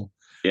beneficial.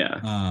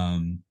 Yeah.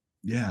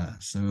 Yeah.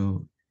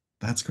 So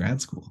that's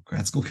grad school.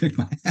 Grad school kicked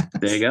my ass.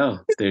 There you go.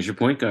 There's your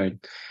point guard.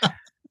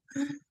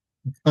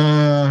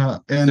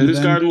 And so who's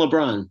guarding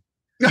LeBron?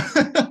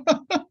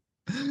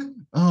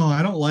 Oh,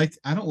 I don't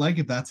like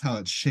if that's how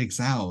it shakes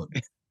out.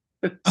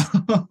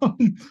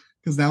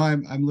 Because now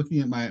I'm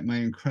looking at my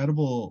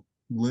incredible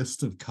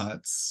list of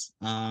cuts,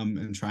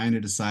 and trying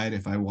to decide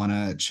if I want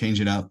to change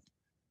it up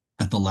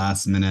at the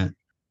last minute,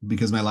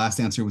 because my last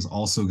answer was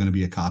also going to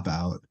be a cop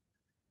out.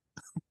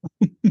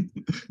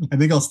 I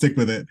think I'll stick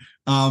with it.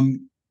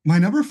 My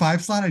number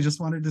 5 slot, I just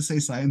wanted to say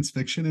science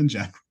fiction in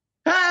general.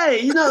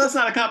 Hey, that's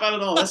not a cop out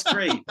at all. That's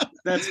great.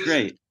 That's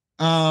great.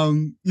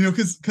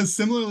 Because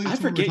similarly, I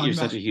forget you're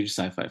such a huge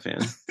sci-fi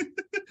fan.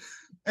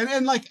 and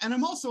I'm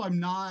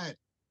not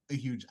a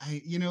huge,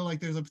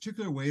 there's a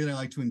particular way that I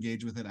like to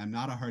engage with it. I'm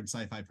not a hard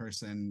sci-fi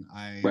person.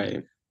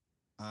 Right.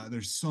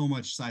 There's so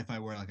much sci-fi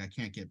where like I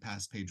can't get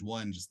past page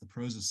 1, just the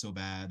prose is so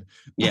bad.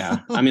 Yeah.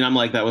 I mean, I'm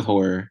like that with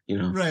horror,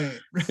 Right.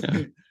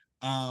 Yeah.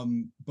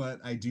 But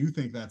I do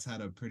think that's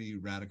had a pretty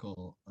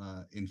radical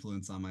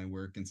influence on my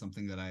work, and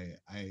something that I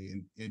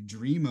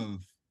dream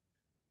of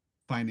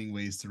finding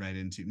ways to write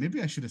into.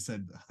 Maybe I should have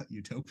said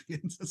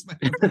Utopians as my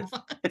number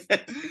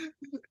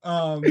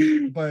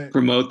 5. But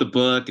promote the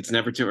book. It's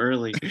never too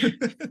early.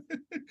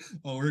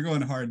 Oh, we're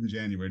going hard in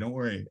January. Don't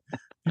worry.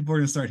 People are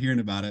going to start hearing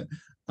about it.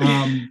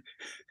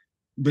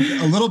 But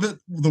a little bit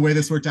the way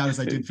this worked out is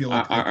I did feel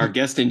like our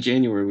guest in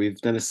January, we've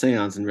done a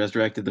seance and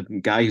resurrected the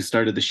guy who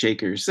started the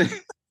Shakers.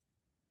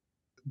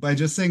 By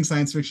just saying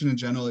science fiction in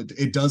general,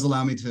 it does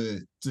allow me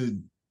to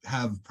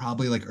have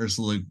probably like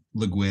Ursula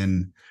Le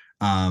Guin,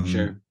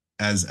 sure,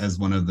 as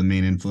one of the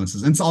main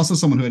influences. And it's also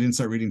someone who I didn't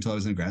start reading until I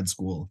was in grad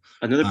school.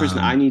 Another person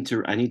I need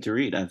to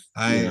read.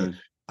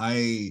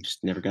 I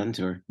just never gotten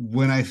to her.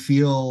 When I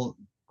feel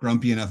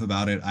grumpy enough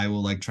about it, I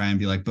will like try and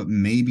be like, but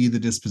maybe The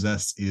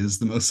Dispossessed is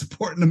the most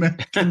important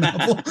American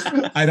novel.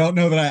 I don't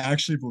know that I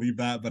actually believe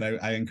that, but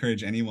I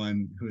encourage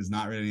anyone who has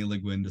not read any Le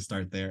Guin to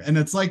start there. And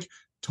it's like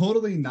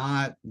totally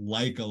not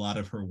like a lot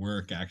of her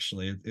work,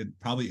 actually. It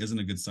probably isn't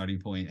a good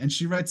starting point. And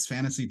she writes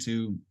fantasy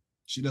too.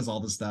 She does all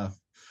the stuff.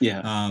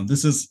 Yeah.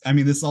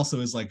 This also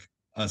is like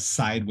a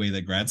side way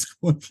that grad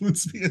school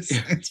influenced me is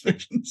science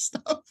fiction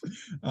stuff.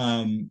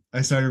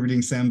 I started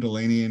reading Sam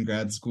Delaney in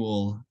grad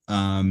school.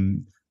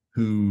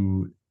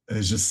 who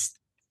is just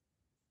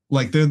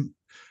like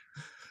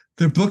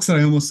they're books that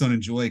I almost don't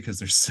enjoy because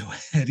they're so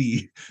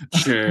heady.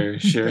 Sure,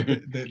 sure.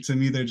 But to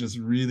me, they're just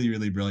really,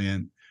 really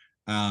brilliant.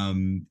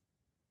 Um,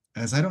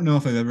 as I don't know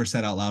if I've ever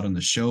said out loud on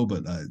the show,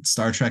 but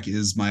Star Trek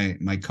is my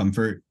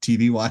comfort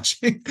TV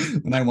watching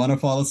when I want to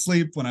fall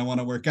asleep, when I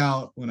want to work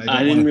out, when I I don't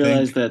want didn't to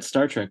realize think. that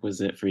Star Trek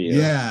was it for you.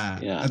 Yeah,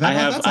 Yeah,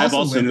 that's I've also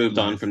also later in moved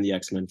on life. from the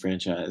X-Men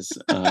franchise,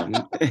 and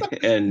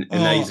now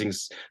Oh, using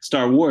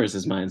Star Wars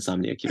as my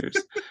insomnia cures.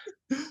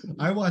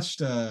 I watched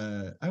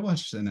two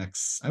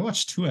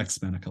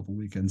X-Men a couple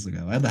weekends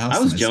ago. I had the I house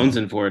to was myself.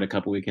 jonesing for it a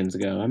couple weekends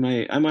ago. I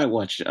might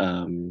watch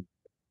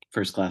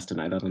First Class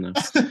tonight. I don't know.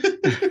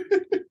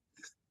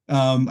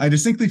 I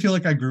distinctly feel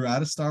like I grew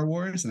out of Star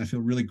Wars, and I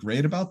feel really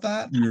great about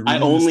that. We were I really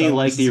into only Star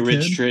like Wars as the a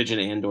Rich kid. Tridge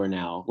and Andor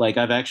now. Like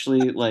I've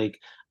actually like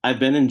I've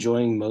been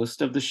enjoying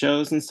most of the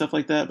shows and stuff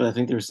like that, but I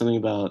think there was something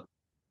about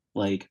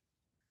like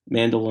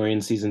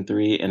Mandalorian season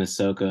 3 and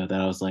Ahsoka that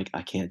I was like,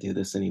 I can't do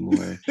this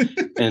anymore.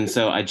 And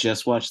so I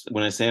just watched.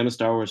 When I say I'm a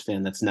Star Wars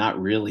fan, that's not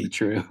really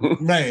true.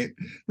 Right,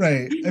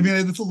 right. I mean,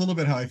 it's a little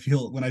bit how I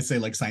feel when I say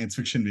like science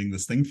fiction being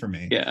this thing for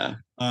me. Yeah,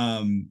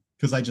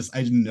 Because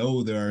I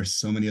know there are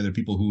so many other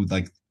people who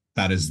like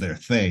that is their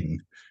thing.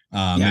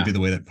 Maybe yeah. the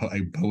way that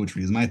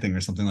poetry is my thing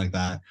or something like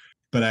that.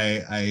 But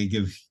I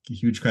give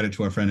huge credit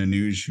to our friend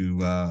Anuj who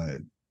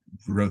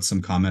wrote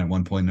some comment at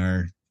one point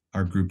in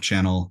our group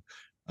channel,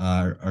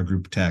 our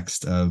group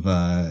text of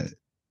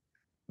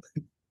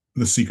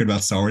the secret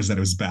about Star Wars that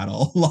it was bad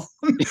all along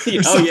or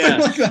Oh something yeah,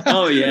 like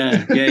oh yeah,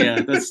 yeah,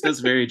 that. yeah.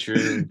 That's very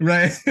true.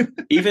 Right.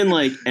 Even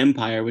like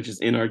Empire, which is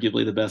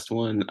inarguably the best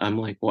one. I'm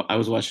like, well, I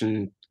was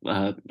watching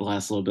the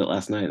last little bit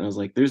last night, and I was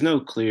like, there's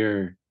no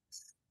clear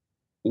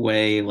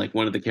way like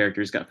one of the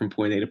characters got from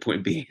point A to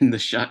point B in the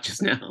shot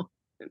just now.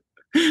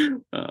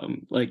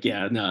 Like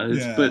yeah, no, it's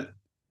Yeah. but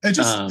It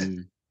just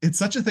um it's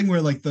such a thing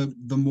where like the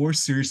more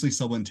seriously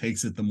someone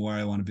takes it, the more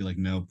I want to be like,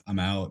 nope, I'm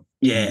out.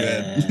 I'm good.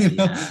 yeah, You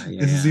know, yeah,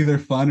 yeah, this is yeah. either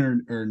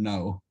fun or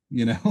no,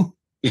 you know?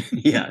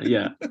 Yeah,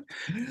 yeah.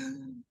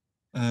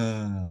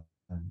 uh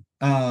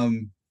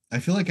um I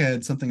feel like I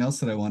had something else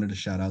that I wanted to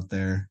shout out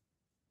there.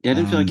 Yeah, I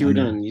didn't feel like you were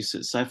Under done. You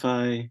said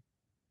sci-fi.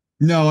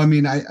 No, I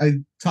mean, I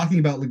talking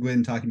about Le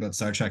Guin, talking about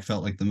Star Trek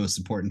felt like the most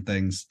important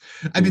things.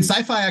 I mean, Mhm.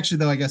 sci-fi actually,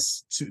 though, I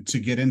guess to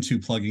get into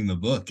plugging the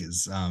book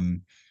is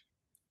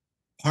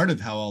part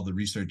of how all the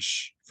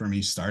research for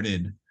me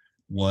started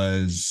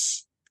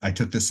was I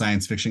took this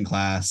science fiction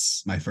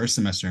class my first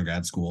semester in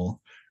grad school.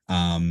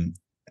 Um,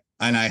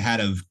 and I had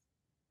a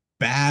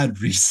bad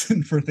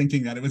reason for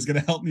thinking that it was going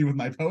to help me with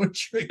my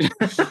poetry.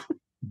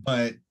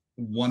 But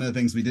one of the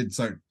things we did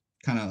start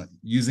kind of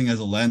using as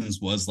a lens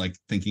was like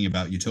thinking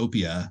about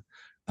utopia,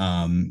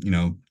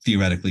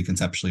 theoretically,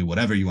 conceptually,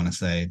 whatever you want to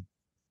say.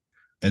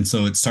 And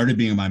so it started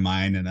being in my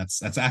mind, and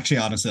that's actually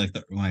honestly like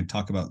when I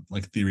talk about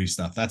like theory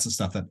stuff, that's the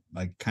stuff that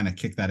like kind of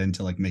kicked that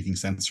into like making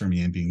sense for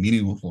me and being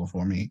meaningful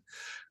for me.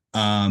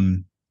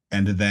 um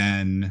and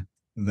then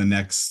the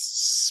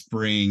next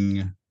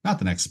spring, not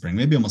the next spring,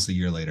 maybe almost a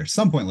year later,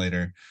 some point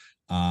later,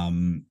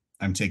 I'm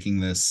taking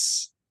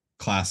this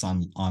class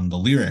on the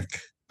lyric,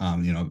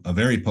 a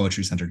very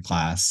poetry centered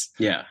class.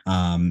 Yeah,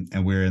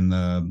 And we're in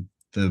the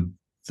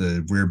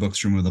rare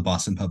books room of the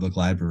Boston Public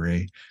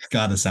Library.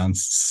 God, that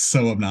sounds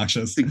so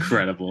obnoxious. it's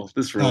incredible.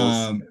 This rules.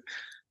 Um,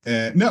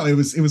 no, it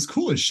was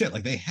cool as shit.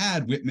 Like they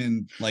had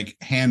Whitman like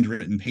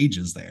handwritten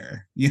pages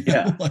there,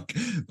 Yeah. like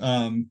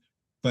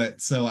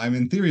but so I'm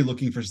in theory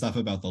looking for stuff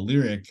about the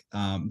lyric.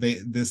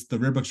 The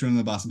rare books room in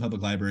the Boston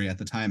Public Library at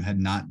the time had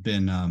not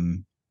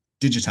been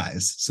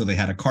digitized, so they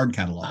had a card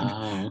catalog.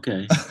 Oh,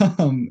 okay.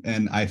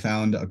 And I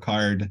found a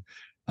card.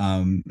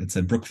 It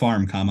said Brook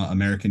Farm, comma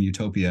American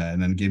Utopia,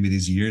 and then gave me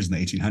these years in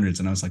the 1800s,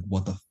 and I was like,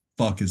 what the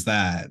fuck is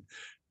that?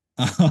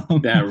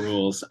 That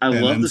rules. I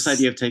And love then this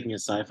idea of taking a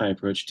sci-fi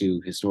approach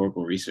to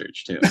historical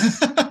research too.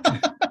 there's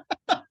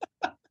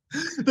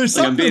Like I'm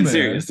something being there.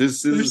 serious.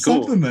 This is There's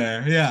cool. something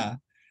there. Yeah.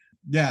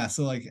 Yeah.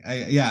 So like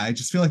I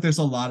just feel like there's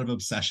a lot of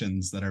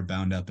obsessions that are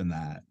bound up in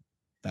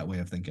that way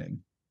of thinking.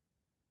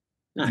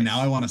 And now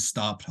I Nice. want to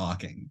stop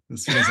talking.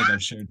 This feels like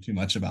I've shared too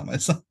much about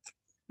myself.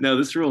 No,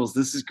 this rules.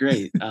 This is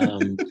great.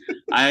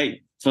 I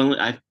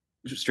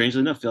strangely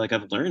enough feel like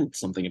I've learned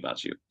something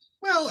about you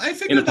Well, I in a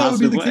figured that would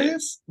be positive the way.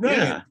 case. Right.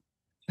 Yeah,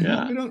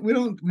 yeah. We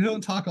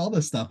don't talk all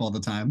this stuff all the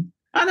time.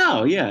 I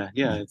know. Yeah,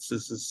 yeah. It's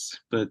this is,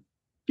 but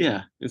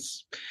yeah,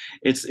 it's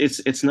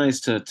nice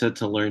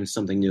to learn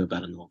something new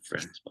about an old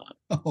friend,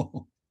 Bob.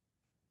 Oh,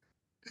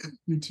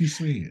 you're too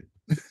sweet.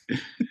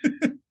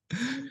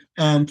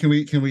 Can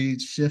we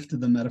shift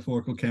the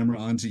metaphorical camera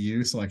onto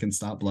you so I can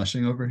stop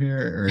blushing over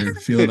here or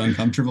feel it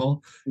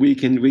uncomfortable? We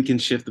can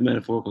shift the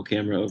metaphorical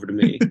camera over to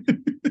me.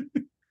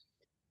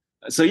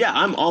 So yeah,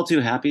 I'm all too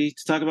happy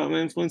to talk about my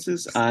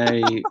influences.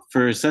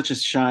 For such a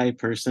shy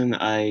person,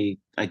 I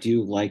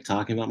do like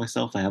talking about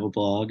myself. I have a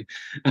blog.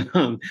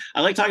 I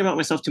like talking about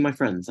myself to my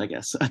friends, I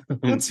guess.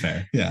 That's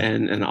fair. Yeah.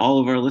 And all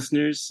of our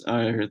listeners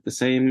are the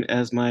same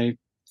as my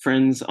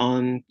friends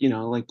on,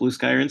 like Blue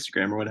Sky or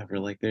Instagram or whatever.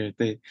 Like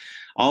they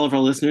all of our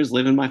listeners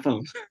live in my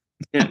phone.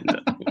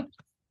 And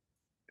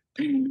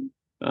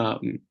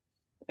um,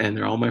 and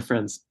they're all my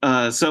friends.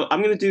 So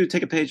I'm gonna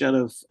take a page out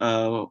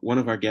of one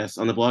of our guests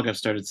on the blog. I've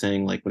started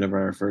saying like whenever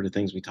I refer to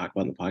things we talk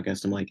about in the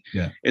podcast, I'm like,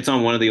 Yeah. it's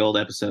on one of the old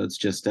episodes.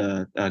 Just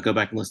go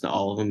back and listen to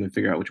all of them and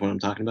figure out which one I'm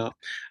talking about.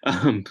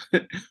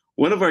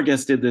 One of our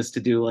guests did this to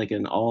do like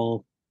an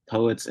all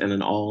poets and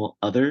an all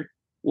other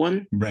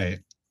one. Right.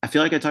 I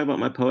feel like I talk about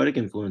my poetic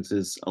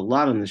influences a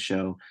lot on this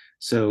show.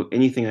 So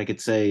anything I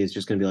could say is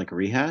just going to be like a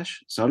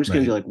rehash. So I'm just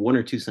going to Right. do like one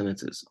or two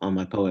sentences on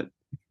my poet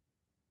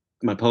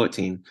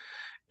team,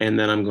 and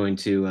then I'm going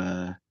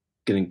to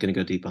gonna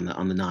go deep on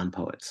the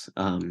non-poets.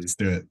 Let's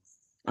do it.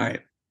 All right,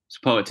 so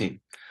poet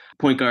team,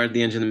 point guard,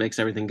 the engine that makes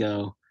everything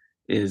go,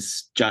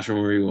 is Joshua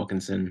Marie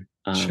Wilkinson.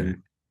 Sure.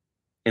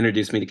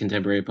 Introduced me to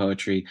contemporary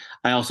poetry.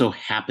 I also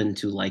happen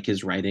to like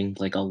his writing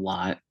like a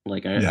lot.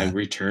 Like I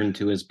return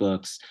to his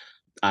books.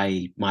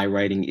 My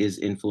writing is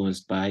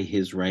influenced by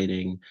his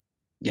writing.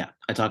 Yeah,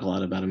 I talk a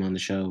lot about him on the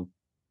show.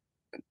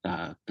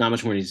 Not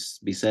much more needs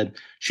to be said.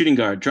 Shooting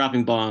guard,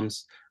 dropping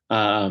bombs,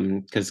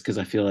 because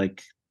I feel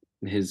like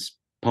his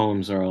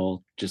poems are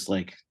all just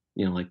like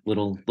like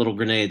little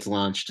grenades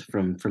launched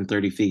from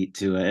 30 feet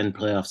to end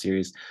playoff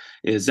series.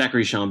 Is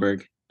Zachary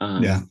Schomburg.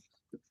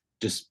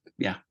 Just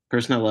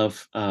person I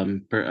love.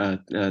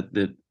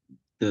 The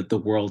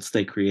worlds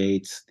they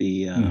create,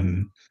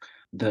 the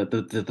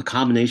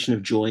combination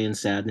of joy and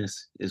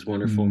sadness is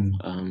wonderful.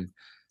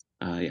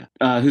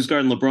 Who's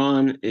Guarding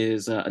LeBron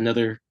is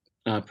another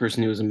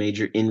person who was a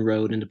major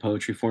inroad into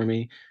poetry for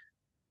me.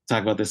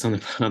 Talk about this on the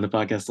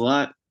podcast a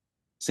lot.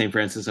 St.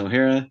 Francis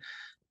O'Hara.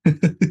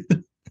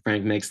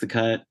 Frank makes the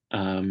cut.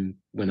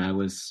 When I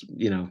was,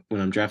 when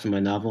I'm drafting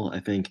my novel, I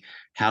think,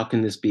 how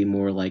can this be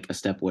more like a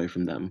step away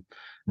from them?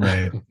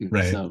 Right.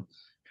 So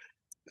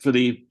for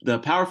the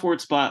power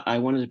forward spot, I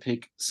wanted to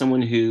pick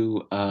someone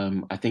who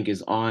I think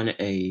is on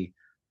a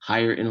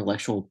higher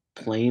intellectual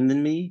plane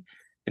than me,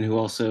 and who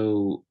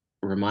also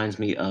reminds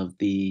me of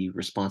the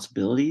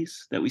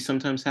responsibilities that we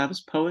sometimes have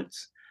as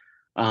poets.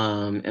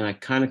 And I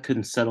kind of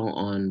couldn't settle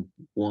on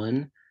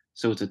one.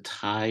 So it's a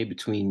tie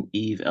between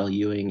Eve L.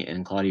 Ewing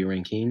and Claudia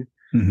Rankine.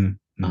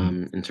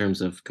 In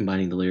terms of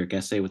combining the lyric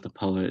essay with the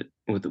poet,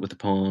 with the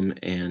poem,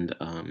 and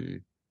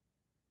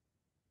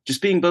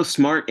just being both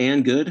smart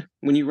and good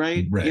when you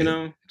write.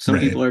 Right. Some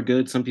people are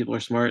good, some people are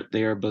smart.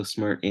 They are both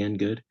smart and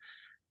good.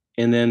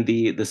 And then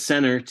the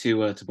center,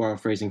 to borrow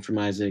phrasing from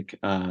Isaac,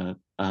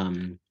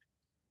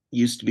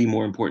 used to be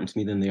more important to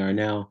me than they are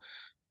now,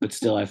 but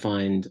still I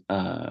find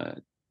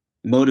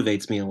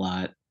motivates me a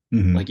lot.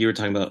 Like you were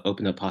talking about,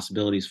 opened up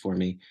possibilities for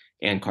me.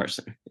 Anne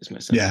Carson is my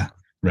center. Yeah.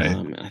 Right.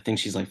 I think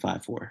she's like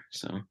 5'4".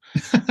 So,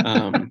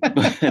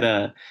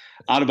 but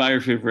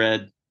autobiography of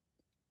Red.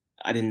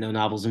 I didn't know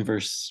novels in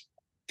verse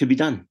could be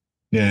done.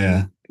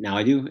 Yeah. Now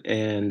I do,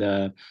 and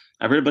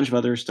I've read a bunch of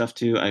other stuff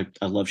too. I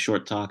love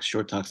short talks.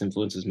 Short talks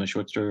influences my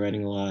short story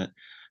writing a lot.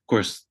 Of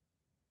course,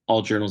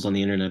 all journals on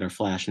the internet are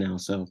Flash now,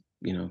 so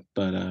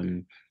But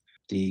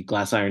the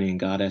Glass Irony and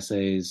God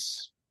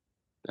essays.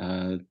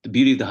 The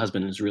Beauty of the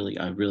Husband I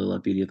really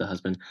love Beauty of the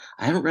Husband.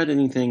 I haven't read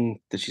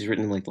anything that she's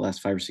written in like the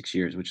last 5 or 6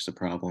 years, which is a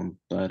problem.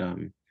 But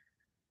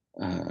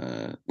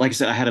like I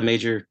said, I had a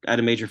major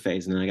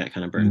phase, and then I got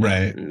kind of burned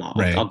out. And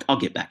I'll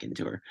get back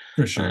into her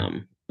for sure.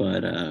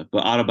 But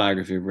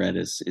autobiography of Red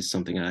is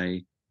something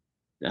I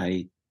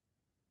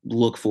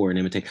look for and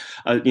imitate.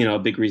 A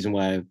big reason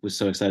why I was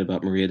so excited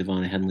about Maria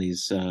Devon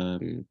Henley's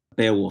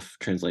Beowulf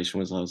translation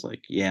was, I was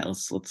like, yeah,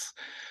 let's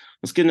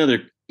get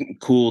another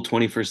cool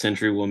 21st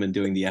century woman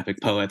doing the epic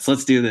poets.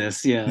 Let's do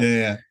this.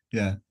 Yeah.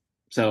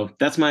 So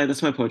that's my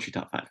poetry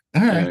top 5.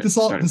 All right, this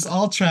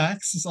all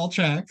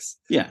tracks.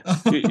 Yeah,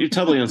 you're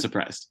totally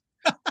unsurprised.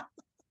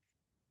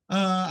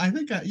 I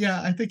think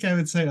I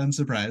would say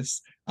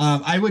unsurprised.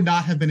 I would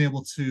not have been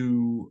able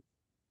to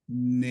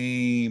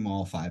name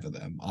all 5 of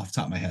them off the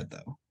top of my head,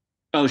 though.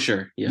 Oh,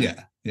 sure.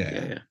 Yeah.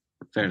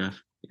 Fair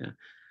enough. Yeah.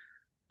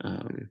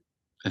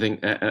 I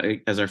think,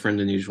 as our friend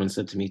Anuj once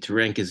said to me, to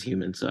rank is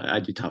human. So I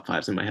do top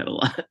 5s in my head a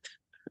lot.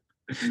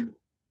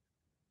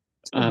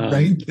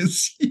 Rank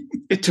is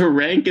human. To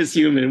rank is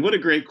human. What a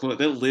great quote.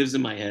 That lives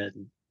in my head.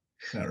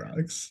 That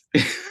rocks.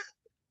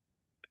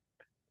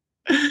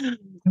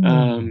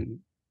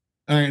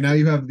 All right, now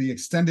you have the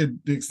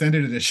extended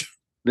edition.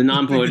 The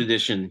non-poet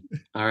edition.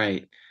 All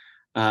right.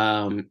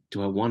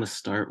 Do I want to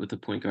start with the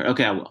point guard?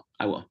 Okay, I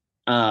will.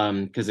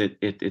 Because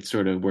it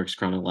sort of works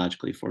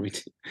chronologically for me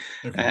too.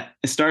 Okay.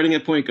 Starting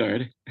at point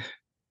guard,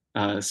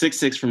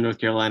 6'6" from North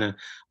Carolina,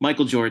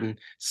 Michael Jordan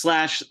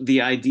 /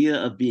 the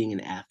idea of being an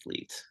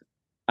athlete.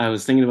 I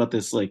was thinking about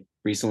this like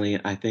recently.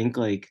 I think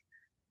like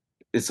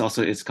it's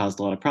caused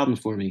a lot of problems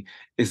for me.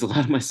 Is a lot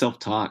of my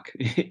self-talk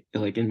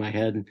like in my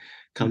head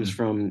comes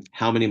from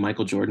how many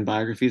Michael Jordan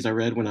biographies I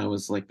read when I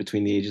was like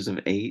between the ages of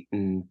 8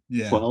 and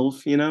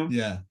 12.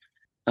 Yeah.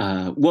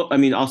 Well, I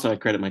mean, also I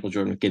credit Michael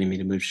Jordan with getting me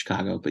to move to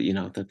Chicago, but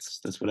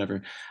that's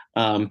whatever.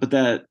 But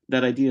that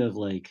idea of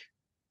like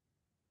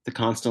to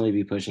constantly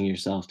be pushing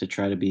yourself to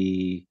try to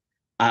be,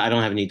 I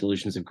don't have any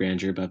delusions of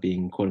grandeur about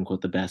being quote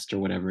unquote the best or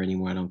whatever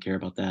anymore. I don't care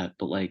about that.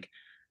 But like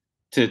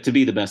to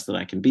be the best that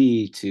I can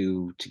be,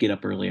 to get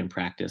up early and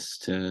practice,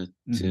 to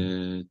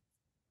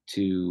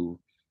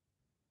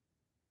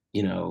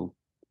you know,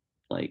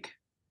 like,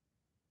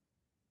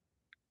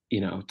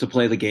 to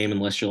play the game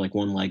unless you're like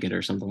one-legged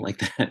or something like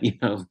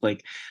that,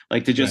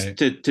 like to just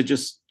Right. to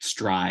just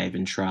strive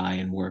and try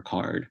and work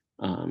hard.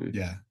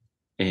 Yeah.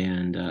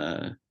 And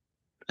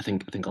I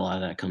think a lot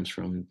of that comes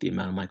from the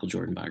amount of Michael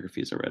Jordan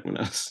biographies I read when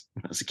I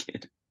was a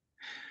kid,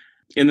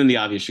 and then the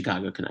obvious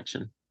Chicago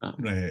connection.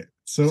 Right.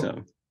 So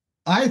So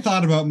I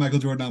thought about Michael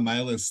Jordan on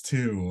my list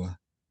too.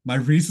 My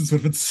reasons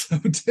would have been so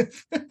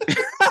different.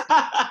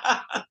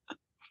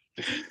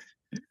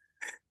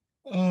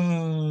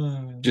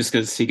 uh, just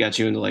because he got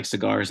you into like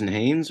cigars and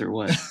Hanes, or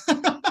what?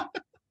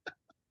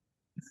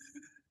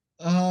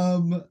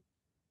 um,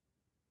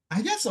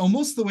 I guess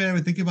almost the way I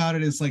would think about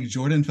it is like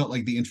Jordan felt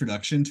like the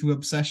introduction to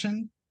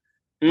obsession.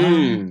 Um,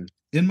 Mm,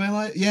 in my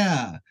life,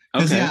 yeah,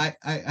 because okay.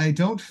 I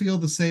don't feel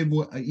the same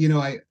way.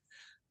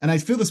 I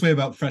feel this way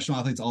about professional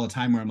athletes all the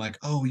time, where I'm like,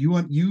 oh,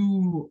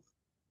 you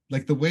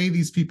like the way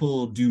these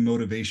people do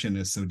motivation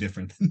is so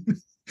different.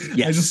 I just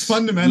Yes.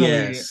 fundamentally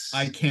I Yes.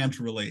 can't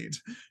relate.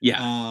 Yeah.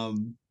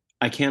 Um,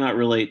 I cannot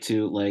relate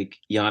to like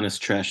Giannis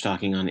trash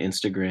talking on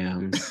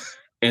Instagram,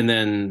 and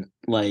then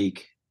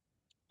like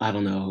I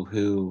don't know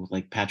who,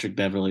 like Patrick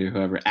Beverly or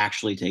whoever,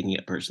 actually taking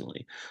it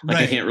personally. Like I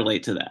right, can't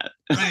relate to that.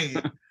 right.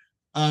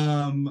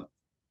 Um,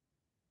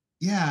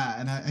 yeah,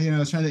 and I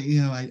was trying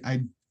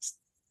to,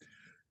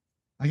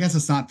 I guess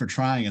it's not for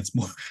trying, it's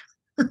more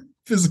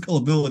physical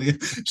ability.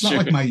 It's not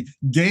Sure. like my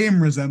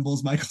game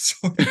resembles Michael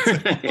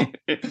Jordan.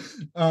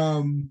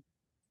 um,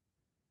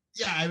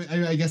 yeah,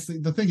 I guess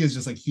the thing is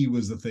just like he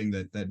was the thing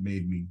that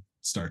made me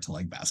start to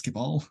like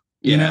basketball,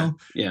 you Yeah. know.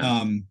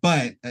 Yeah.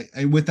 But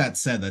with that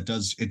said, it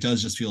does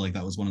just feel like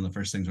that was one of the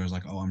first things where I was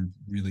like, oh, I'm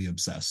really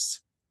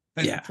obsessed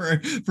Yeah. for a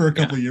Yeah.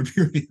 couple year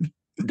period.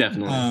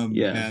 Definitely.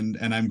 Yeah. And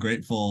I'm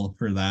grateful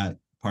for that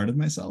part of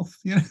myself,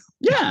 you know.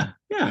 Yeah.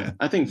 Yeah. Yeah,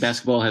 I think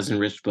basketball has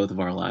enriched both of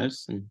our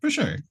lives, and for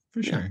sure, for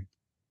yeah. sure.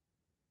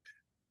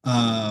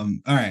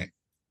 Um, All right.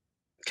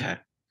 okay.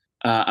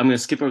 I'm gonna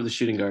skip over the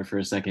shooting guard for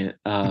a second.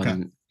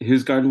 Okay.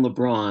 Who's guarding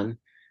LeBron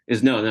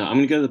is no. I'm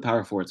gonna go to the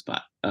power forward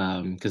spot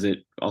because it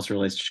also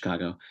relates to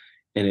Chicago,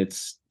 and it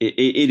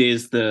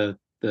is the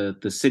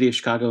city of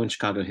Chicago and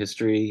Chicago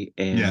history,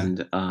 Yeah.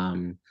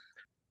 and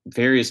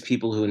various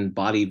people who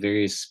embody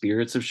various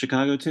spirits of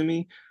Chicago to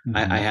me.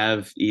 I Hmm.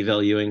 have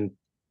Evel Ewing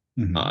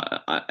Hmm.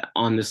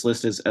 on this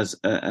list as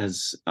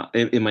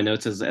in my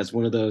notes as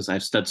one of those. I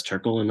have Studs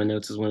Terkel in my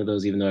notes as one of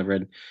those, even though I've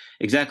read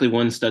exactly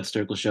one Studs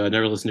Terkel show. I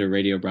never listened to a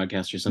radio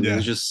broadcast or something. Yeah.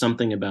 There's just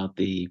something about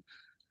the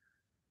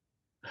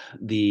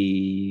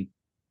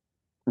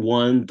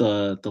one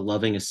the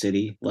loving a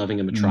city, loving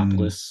a Mm.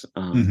 metropolis.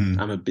 Hmm.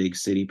 I'm a big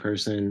city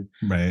person.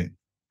 Right.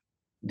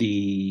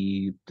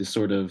 The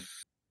sort of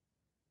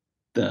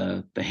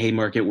the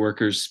Haymarket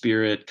workers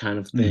spirit kind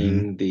of Hmm.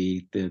 thing.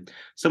 The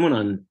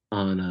someone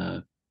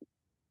on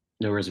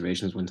No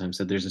Reservations one time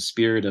said there's a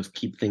spirit of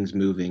keep things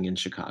moving in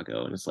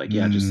Chicago, and it's like,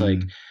 yeah, just like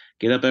Mm.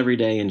 get up every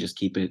day and just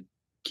keep it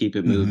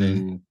Hmm.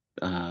 moving.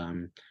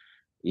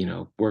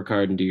 Work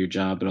hard and do your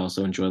job, but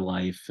also enjoy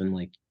life, and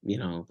like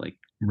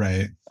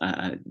Right.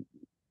 I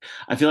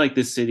I feel like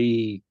this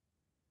city,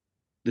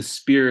 the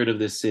spirit of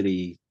this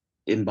city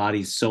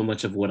embodies so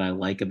much of what I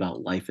like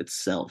about life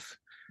itself.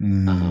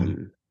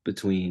 Mm.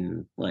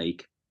 Between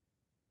like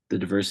the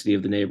diversity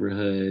of the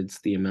neighborhoods,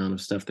 the amount of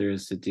stuff there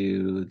is to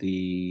do,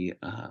 the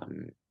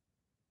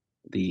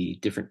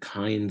different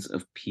kinds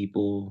of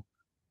people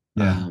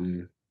Yeah.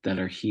 that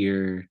are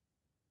here,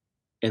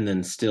 and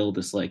then still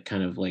this like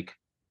kind of like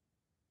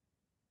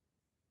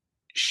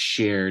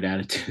shared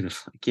attitude of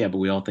like, yeah, but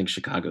we all think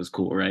Chicago's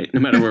cool, right? No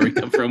matter where we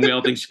come from, we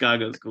all think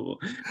Chicago's cool.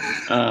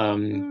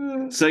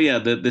 So yeah,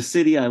 the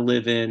city I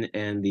live in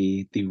and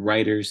the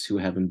writers who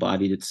have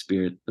embodied its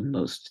spirit the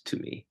most to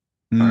me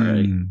are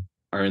Mm.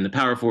 are in the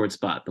power forward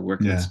spot, the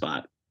workman Yeah.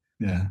 spot.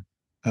 Yeah.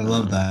 I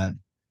love Um, that.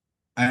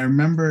 I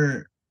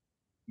remember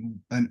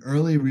an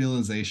early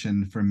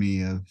realization for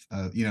me of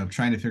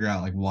trying to figure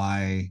out like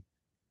why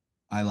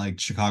I liked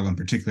Chicago in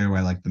particular, why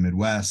I like the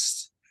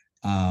Midwest,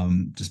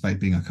 despite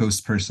being a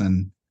coast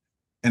person.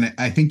 And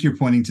I think you're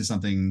pointing to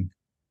something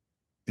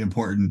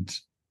important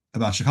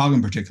about Chicago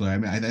in particular. I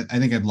mean, I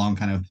think I've long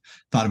kind of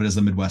thought of it as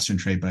a Midwestern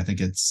trait, but I think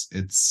it's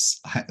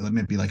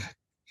maybe like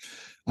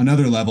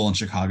another level in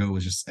Chicago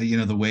was just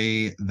the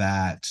way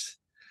that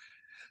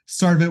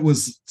start of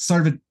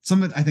it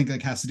some of it I think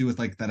like has to do with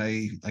like that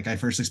I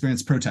first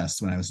experienced protests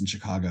when I was in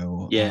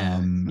Chicago.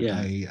 yeah,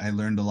 yeah, I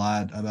learned a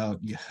lot about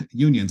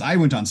unions. I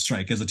went on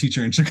strike as a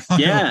teacher in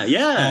Chicago. yeah,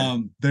 yeah,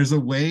 There's a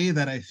way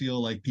that I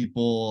feel like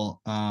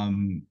people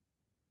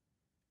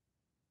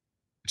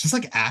just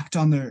like act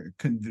on their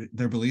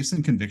beliefs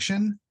and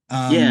conviction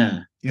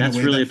yeah. in a That's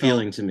way really that felt,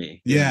 appealing to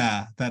me. Yeah,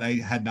 yeah, that I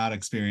had not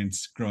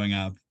experienced growing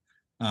up.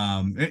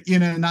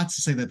 Not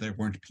to say that there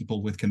weren't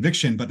people with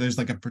conviction, but there's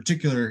like a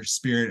particular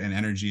spirit and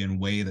energy and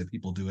way that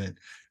people do it.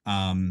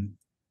 um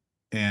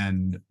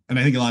and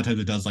I think a lot of times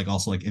it does like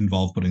also like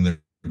involve putting their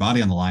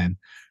body on the line.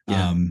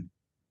 yeah, um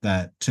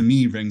that to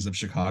me rings of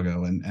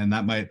Chicago, and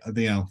that might, I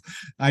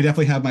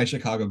definitely have my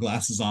Chicago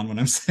glasses on when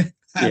I'm saying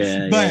that,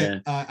 Yeah, but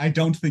yeah. I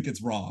don't think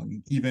it's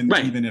wrong, even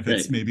Right, even if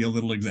it's right. maybe a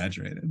little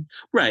exaggerated.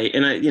 Right,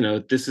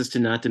 and this is to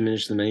not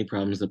diminish the many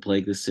problems that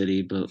plague the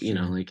city, but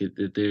Sure. like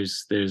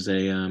there's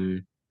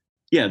a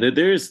yeah,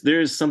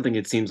 there's something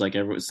it seems like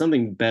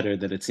something better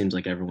that it seems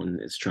like everyone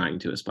is trying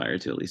to aspire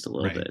to at least a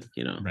little Right.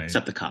 bit, Right.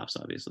 except the cops,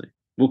 obviously.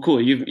 Well,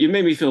 cool. You've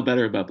made me feel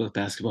better about both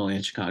basketball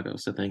and Chicago,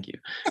 so thank you.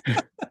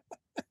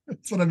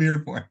 That's what I'm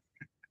here for.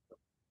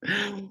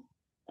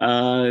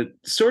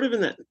 Sort of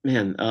in that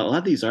man. A lot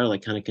of these are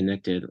like kind of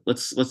connected.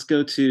 Let's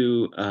go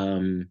to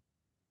I'm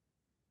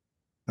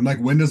like,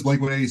 when does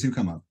Blink 182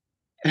 come up?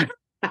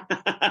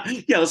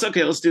 yeah, let's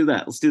do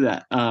that. Let's do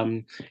that.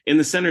 In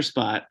the center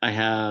spot, I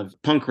have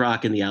punk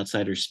rock and the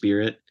outsider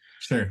spirit,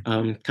 Sure.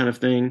 kind of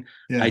thing.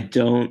 I Yeah.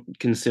 don't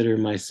consider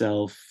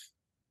myself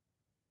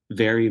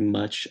very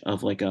much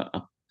of like a,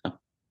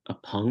 a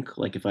punk.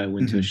 Like if I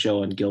went to a Hmm.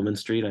 show on Gilman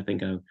Street, I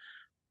think I,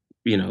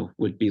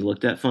 would be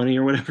looked at funny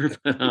or whatever.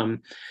 But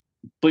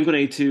Blink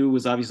 182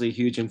 was obviously a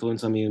huge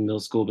influence on me in middle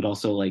school, but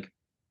also like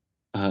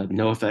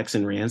NoFX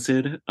and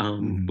Rancid,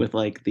 Hmm. with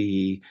like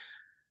the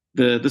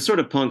sort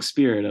of punk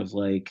spirit of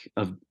like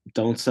of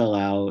don't sell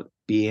out,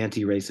 be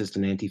anti-racist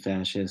and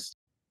anti-fascist,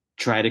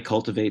 try to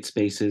cultivate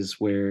spaces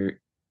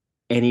where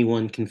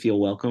anyone can feel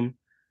welcome.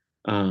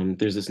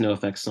 There's this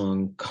NoFX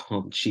song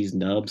called "She's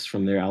Nubs"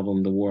 from their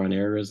album "The War on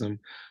Errorism"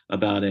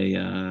 about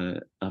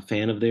a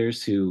fan of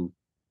theirs who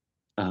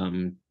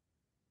um,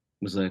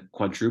 was a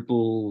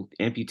quadruple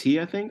amputee,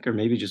 I think, or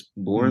maybe just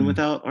born Mm.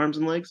 without arms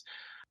and legs,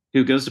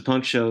 who goes to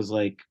punk shows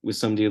like with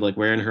some dude like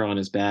wearing her on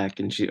his back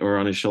and she or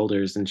on his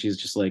shoulders, and she's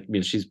just like,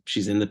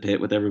 she's in the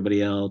pit with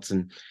everybody else,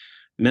 and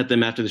met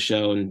them after the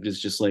show and was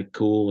just like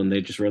cool, and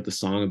they just wrote the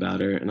song about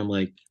her, and I'm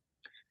like,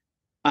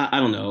 I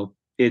don't know,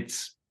 it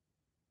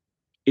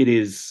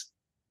is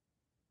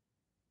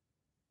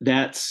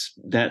that's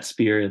that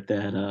spirit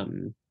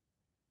that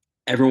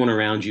everyone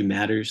around you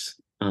matters,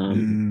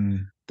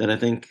 Mm. that I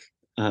think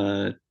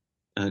I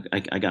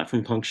got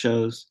from punk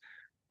shows.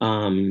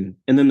 And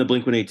then the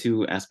Blink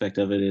 182 aspect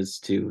of it is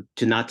to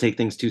not take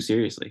things too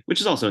seriously, which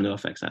is also a no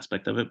effects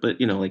aspect of it. But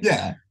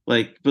Yeah.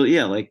 but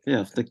yeah, like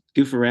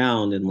goof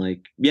around, and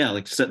like yeah,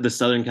 like the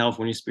Southern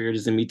California spirit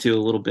is in me too a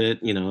little bit.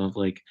 Of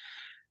like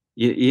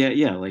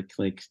yeah, like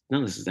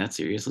no, this is that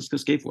serious. Let's go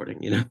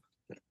skateboarding.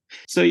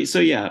 So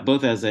yeah,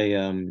 both as a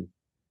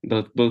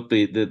both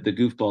the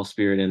goofball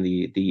spirit and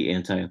the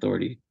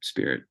anti-authority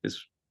spirit is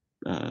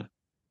uh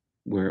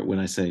where when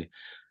I say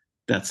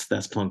that's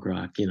punk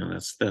rock,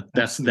 that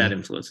Absolutely.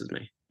 influences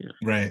me. Yeah.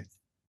 Right.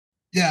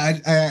 Yeah.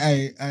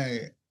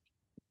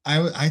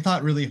 I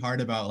thought really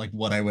hard about like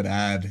what I would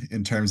add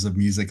in terms of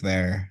music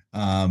there.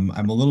 I'm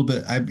a little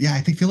bit, I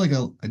think feel like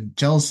a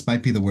jealous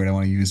might be the word I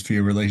want to use for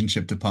your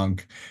relationship to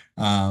punk.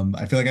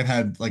 I feel like I've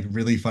had like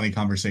really funny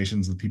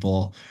conversations with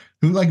people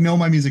who like know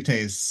my music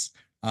tastes,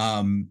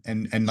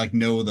 and like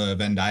know the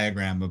Venn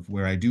diagram of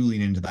where I do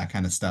lean into that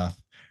kind of stuff.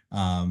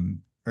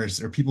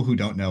 Or people who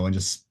don't know and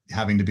just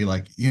having to be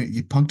like,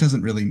 punk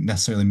doesn't really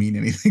necessarily mean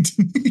anything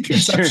to me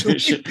Sure, sure.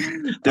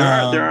 conceptually.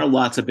 There are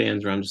lots of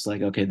bands where I'm just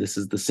like, okay, this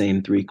is the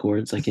same three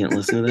chords. I can't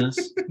listen to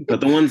this. But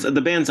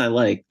the bands I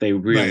like, they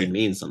really Right.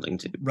 mean something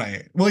to.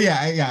 Right. Well,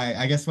 yeah,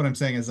 I guess what I'm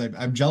saying is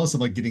I'm jealous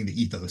of like getting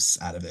the ethos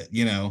out of it.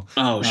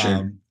 Oh,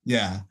 sure.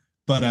 Yeah.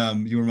 But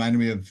you reminded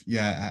me of,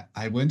 yeah,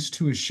 I went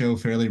to a show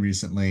fairly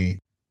recently.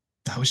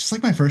 That was just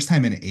like my first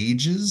time in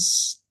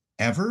ages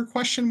ever,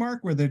 question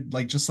mark, where they're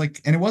like just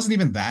like, and it wasn't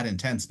even that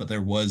intense, but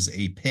there was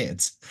a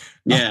pit.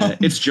 Yeah, Um,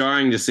 it's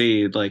jarring to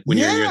see like when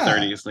you're in your yeah.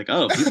 30s, like,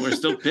 oh, people are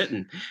still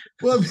pitting.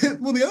 Well,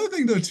 well, the other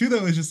thing though too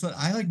though is just that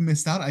I like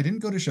missed out. I didn't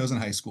go to shows in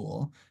high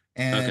school,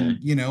 Okay.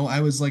 and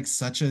I was like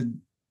such a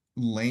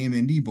lame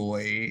indie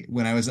boy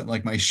when I was at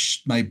like my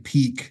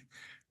peak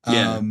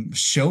Yeah.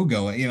 show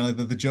going.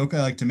 The joke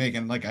I like to make,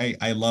 and like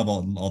I love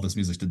all this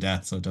music to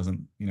death, so it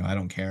doesn't, I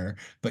don't care.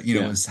 But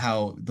Yeah. is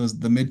how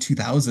the mid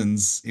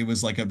 2000s it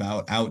was like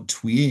about out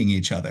tweeting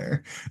each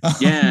other.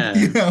 Yeah.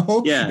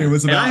 It Yeah.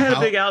 was And I about had a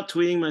how big out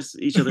tweeting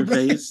each other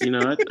face,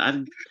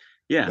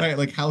 yeah. right,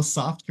 like how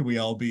soft can we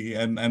all be?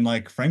 And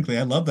like frankly,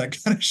 I love that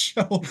kind of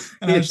show.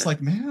 And I was just Yeah.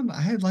 like, man,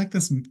 I had like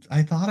this.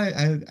 I thought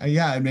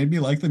yeah, it made me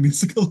like the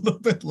music a little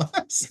bit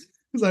less.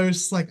 Because I was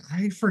just like,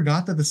 I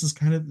forgot that this is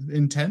kind of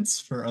intense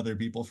for other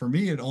people. For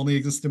me, it only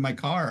exists in my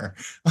car.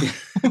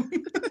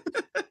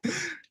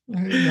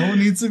 No one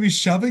needs to be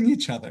shoving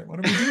each other. What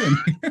are we doing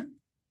here?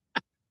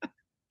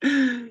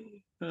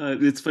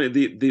 It's funny.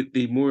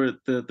 The more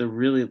the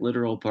really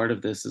literal part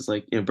of this is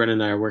like, Brendan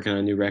and I are working on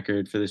a new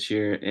record for this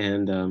year,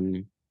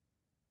 and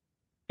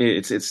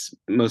it's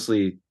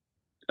mostly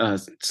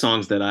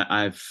songs that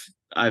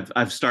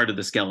I've started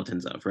the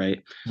skeletons of,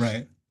 right?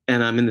 Right.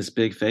 And I'm in this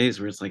big phase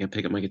where it's like I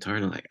pick up my guitar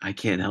and I'm like, I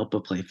can't help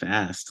but play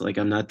fast. Like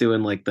I'm not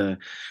doing like the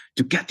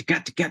do got to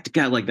got to got to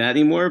got like that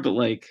anymore. But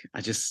like I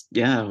just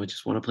want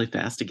to play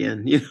fast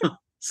again.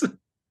 So,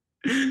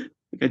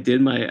 like I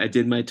did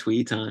my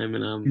twee time,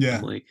 and I'm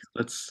Yeah. like,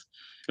 that's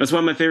why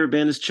my favorite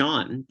band is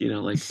Chon.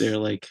 Like they're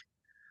like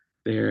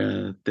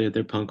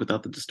They're punk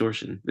without the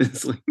distortion.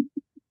 It's like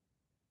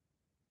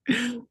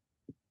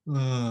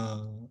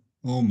Uh,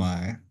 oh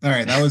my. All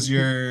right, that was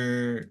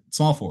your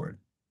small forward.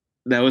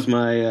 that was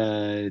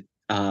my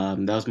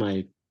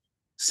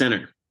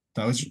center.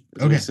 That was That's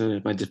my okay.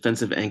 center, my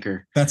defensive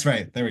anchor. That's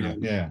right. There we go. um,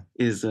 Yeah.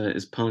 is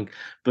punk.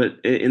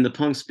 But in the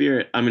punk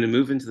spirit, I'm going to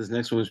move into this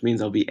next one, which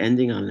means I'll be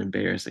ending on an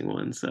embarrassing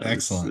one. So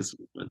Excellent. this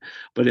one.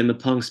 But in the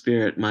punk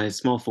spirit, my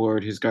small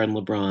forward, who's guarding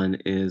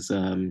LeBron, is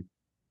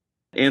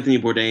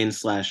Anthony Bourdain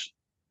slash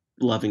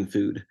loving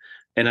food,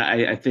 and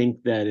I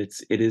think that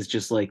it is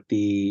just like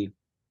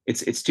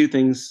it's two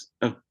things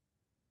of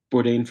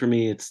Bourdain for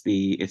me. It's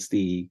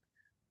the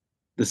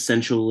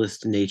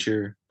sensualist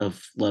nature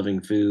of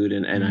loving food,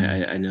 and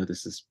Mm, I know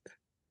this is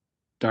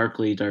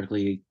darkly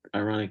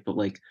ironic, but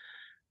like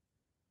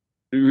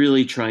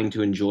really trying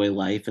to enjoy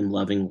life and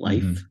loving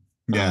life. mhm.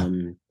 Yeah.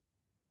 Um,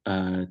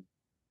 uh,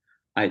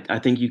 I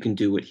think you can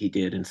do what he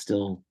did and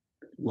still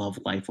love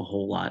life a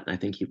whole lot. And I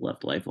think he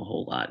loved life a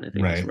whole lot, and I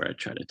think that's Right. where I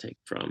try to take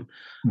from.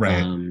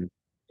 Right. Um,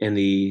 and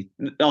the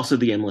also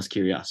the endless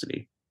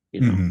curiosity,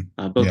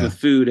 both Yeah. with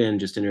food and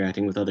just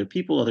interacting with other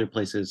people, other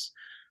places,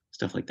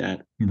 stuff like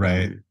that.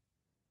 Right.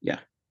 Yeah.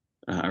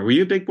 Were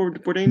you a big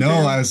Bourdain No,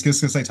 I fan? was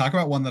just gonna say, talk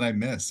about one that I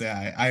missed.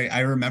 Yeah, I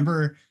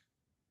remember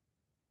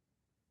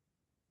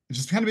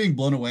just kind of being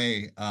blown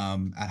away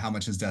at how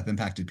much his death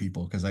impacted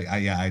people because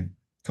I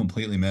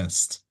completely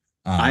missed.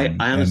 I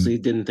And honestly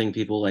didn't think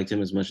people liked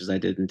him as much as I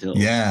did until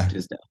yeah,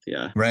 his death.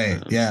 Yeah.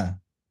 right. Yeah.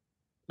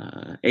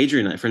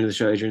 Adrian, a friend of the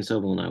show, Adrian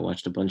Sobel, and I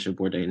watched a bunch of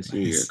Bourdain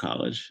senior year of Nice.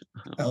 college.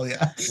 Hell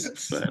yeah.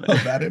 But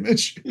Love that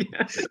image.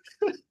 yeah,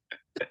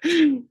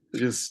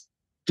 just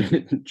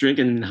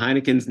drinking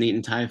Heinekens and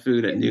eating Thai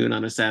food at noon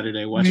on a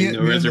Saturday, watching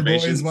No Me and the boys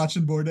Reservations.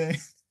 watching Bourdain.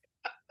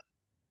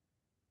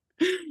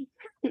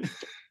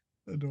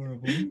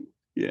 Adorable.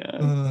 Yeah.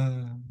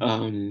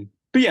 Uh,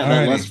 But yeah,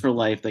 that lust Alrighty. for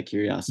life, that Right.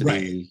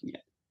 curiosity. Yeah.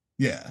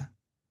 Yeah.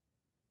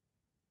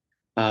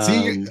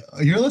 See, Um,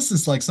 your list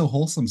is like so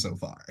wholesome so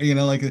far.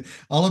 Like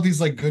all of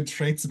these like good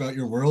traits about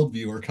your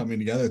worldview are coming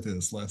together through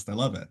this list. I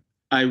love it.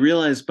 I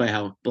realized by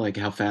how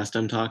fast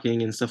I'm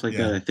talking and stuff like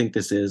that, Yeah. I think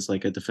this is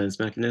like a defense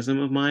mechanism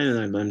of mine,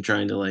 and I'm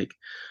trying to like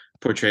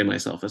portray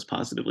myself as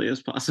positively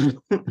as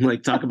possible,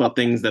 like talk about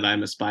things that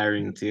I'm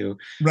aspiring to,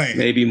 Right.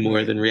 maybe more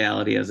Right. than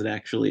reality as it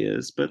actually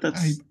is. But All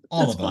that's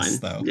of us, fine.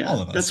 though. Yeah,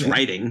 All of us. that's Yeah.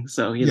 writing.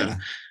 So Yeah.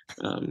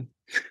 um,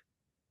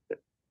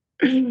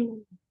 All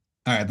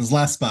right. This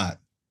last spot.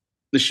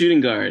 the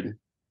shooting guard,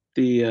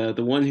 the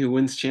one who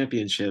wins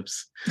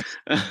championships.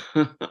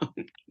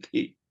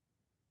 the,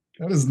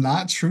 That is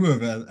not true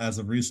of as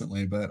of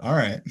recently, but all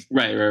right.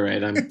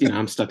 right.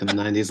 I'm stuck in the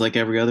 '90s like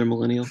every other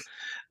millennial.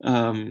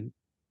 Um,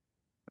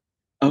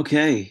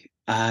 okay,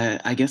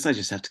 I guess I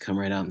just have to come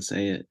right out and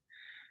say it,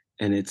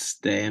 and it's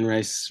the Anne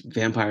Rice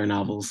vampire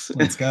novels.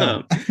 Let's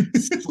go.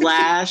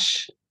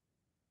 Slash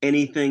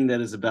anything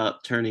that is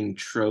about turning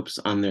tropes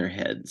on their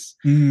heads.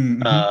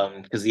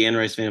 Mm-hmm. Because the Anne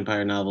Rice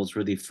vampire novels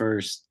were the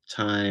first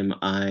time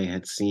I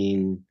had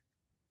seen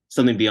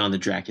something beyond the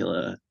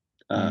Dracula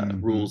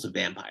Mm-hmm. rules of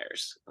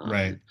vampires.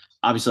 Right.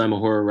 Obviously, I'm a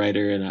horror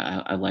writer, and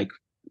I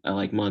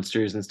like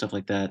monsters and stuff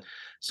like that.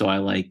 So I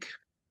like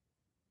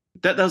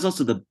that. That was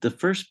also the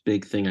first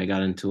big thing I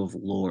got into of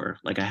lore.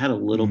 Like I had a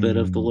little bit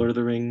of the Mm-hmm. Lord of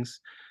the Rings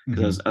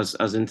because I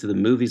was into the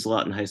movies a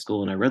lot in high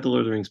school, and I read the Lord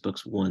of the Rings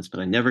books once, but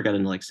I never got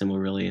into like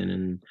Silmarillion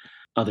and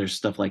other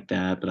stuff like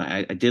that. But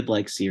I did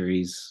like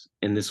series,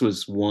 and this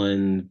was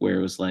one where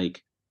it was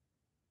like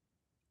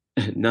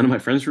none of my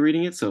friends were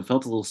reading it, so it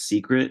felt a little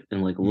secret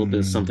and like a little bit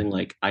of Mm, something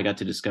like I got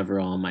to discover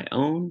all on my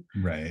own.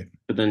 right.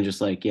 But then just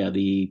like yeah,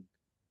 the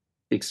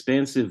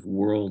expansive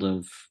world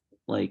of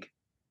like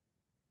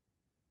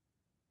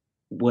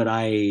what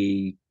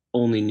I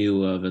only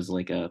knew of as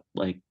like a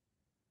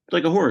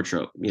horror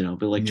trope,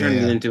 but like Yeah, turning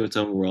it yeah. into its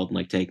own world and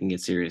like taking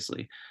it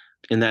seriously.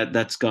 And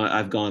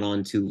I've gone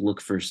on to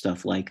look for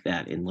stuff like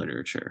that in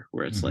literature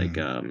where it's like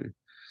Hmm.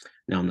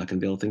 now I'm not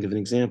gonna be able to think of an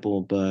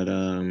example, but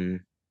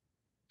um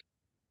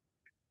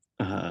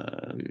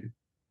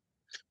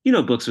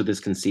books with this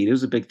conceit. It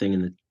was a big thing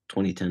in the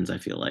 2010s, I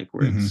feel like,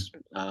 where Hmm. it's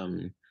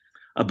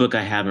a book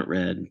I haven't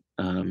read,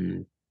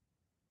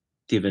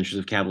 The Adventures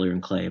of Cavalier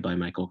and Clay by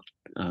Michael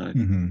uh,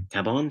 Hmm.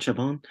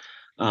 Chabon.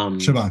 Um,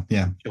 Shaban,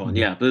 yeah. Chabon, Mhm.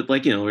 yeah, but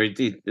like where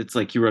it's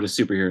like you wrote a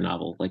superhero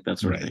novel, like that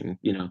sort of Right.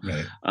 thing.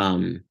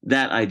 Right.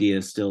 That idea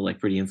is still like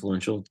pretty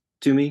influential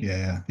to me. Yeah,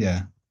 yeah,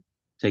 yeah.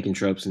 Taking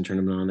tropes and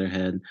turning them on their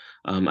head.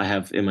 I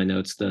have in my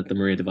notes the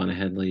Maria Devana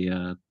Headley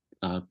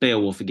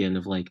Beowulf again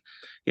of like,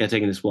 yeah,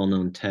 taking this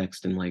well-known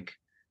text and like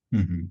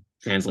Hmm.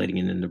 translating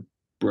it into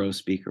bro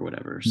speak or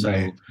whatever. Right.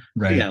 So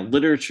Right. yeah,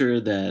 literature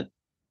that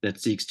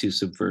seeks to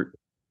subvert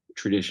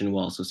tradition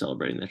while also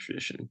celebrating that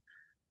tradition.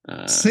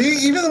 See, Uh,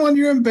 even the one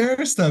you're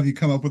embarrassed of, you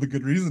come up with a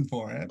good reason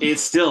for it.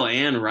 it's still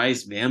Anne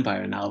Rice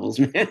vampire novels,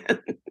 man.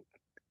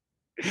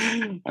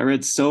 I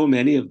read so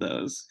many of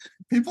those.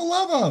 People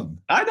love them.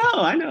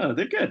 I know.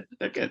 They're good.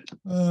 They're good.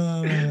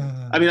 Uh,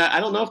 I mean, I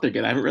don't know if they're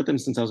good. I haven't read them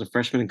since I was a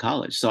freshman in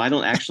college, so I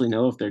don't actually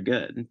know if they're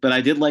good. But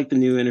I did like the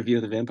new Interview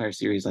with the Vampire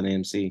series on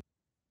AMC.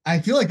 I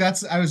feel like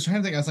that's, I was trying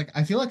to think, I was like,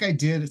 I feel like I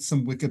did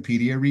some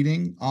Wikipedia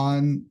reading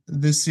on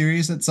this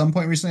series at some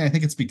point recently. I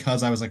think it's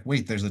because I was like,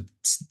 wait, there's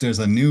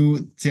a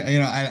new,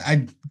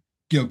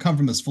 come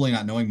from this fully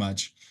not knowing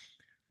much.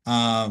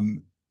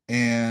 Um,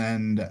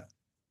 and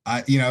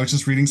I was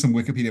just reading some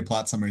Wikipedia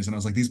plot summaries and I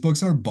was like, these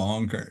books are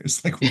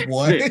bonkers. Like, they,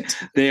 what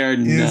they are is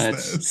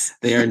nuts. this?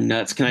 They are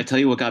nuts. Can I tell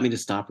you what got me to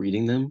stop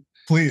reading them?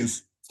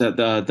 Please. So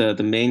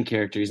the main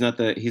character, he's not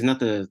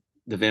the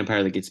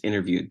vampire that gets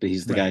interviewed, but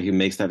he's the guy Right. who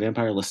makes that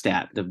vampire,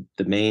 Lestat.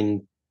 The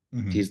main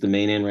Hmm. He's the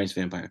main Anne Rice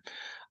vampire.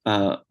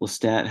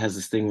 Lestat has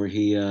this thing where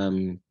he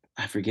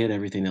I forget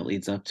everything that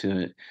leads up to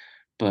it,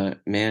 but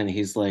man,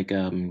 he's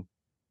had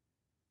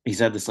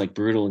this like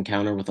brutal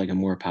encounter with like a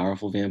more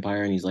powerful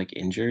vampire, and he's like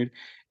injured,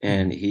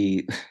 and Hmm.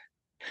 he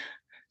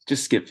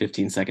just skip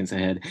 15 seconds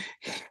ahead.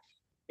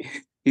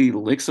 He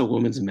licks a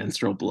woman's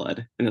menstrual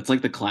blood, and it's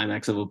like the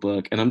climax of a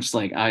book. And I'm just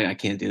like, I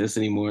can't do this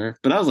anymore.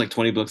 But I was like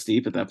 20 books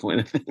deep at that point,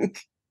 I think.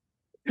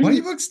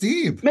 20 books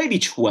deep. Maybe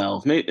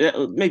 12,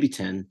 maybe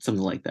 10,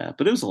 something like that.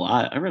 But it was a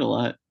lot. I read a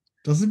lot.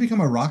 Doesn't he become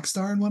a rock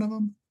star in one of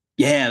them?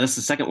 Yeah, that's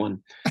the second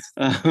one.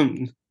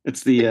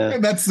 It's the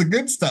That's the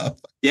good stuff.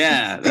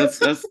 yeah,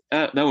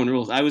 that one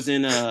rules. I was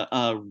in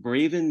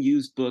Raven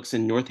Used Books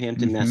in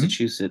Northampton, Hmm.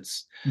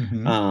 Massachusetts.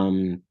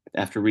 Hmm.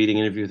 After reading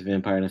Interview with the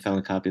Vampire, and I found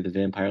a copy of the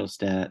Vampire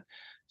Lestat,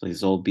 like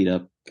this old beat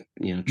up,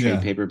 trade Yeah.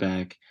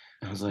 paperback.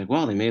 I was like,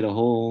 wow, they made a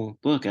whole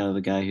book out of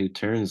the guy who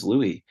turns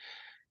Louis.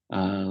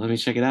 Let me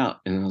check it out.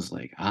 And I was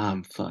like,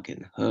 I'm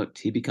fucking hooked.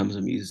 He becomes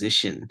a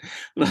musician.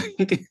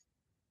 Like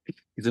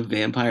he's a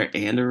vampire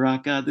and a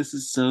rock god. This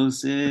is so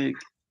sick.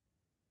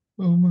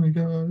 Oh my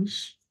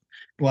gosh.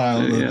 So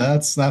Wow, yeah,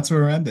 that's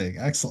where we're ending.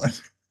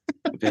 Excellent.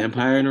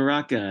 vampire and a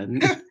rock god.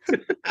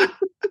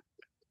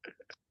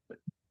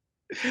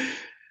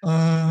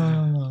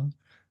 Uh,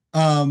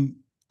 um,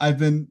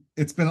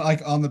 it's been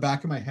like on the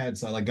back of my head,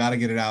 so I like got to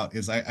get it out.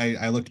 Is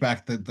I looked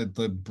back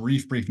the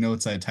brief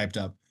notes I had typed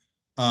up.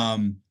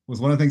 Was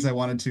one of the things I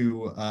wanted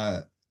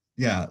to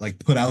yeah, like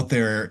put out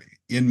there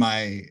in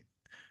my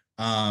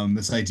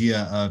this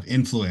idea of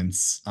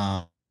influence.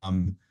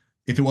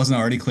 If it wasn't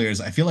already clear, is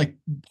I feel like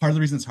part of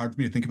the reason it's hard for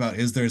me to think about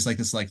is there's like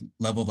this like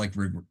level of like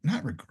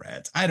not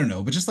regret, I don't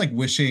know, but just like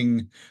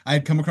wishing I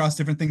had come across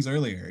different things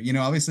earlier.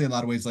 Obviously, in a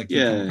lot of ways, like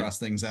you come Yeah, across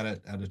things at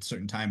a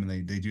certain time and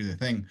they do their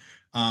thing.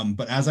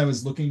 But as I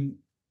was looking,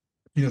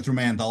 through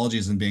my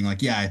anthologies and being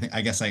like, yeah,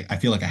 I guess I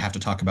feel like I have to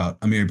talk about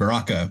Amiri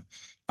Baraka.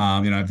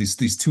 I have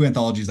these two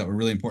anthologies that were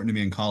really important to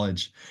me in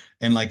college,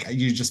 and like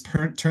you just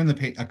turn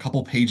a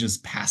couple pages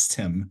past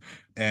him,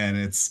 and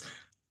it's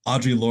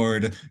Audre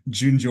Lorde,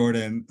 June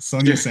Jordan,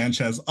 Sonia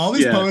Sanchez, all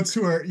these yeah, poets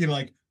who are,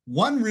 like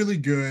one really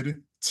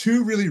good,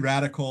 two really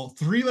radical,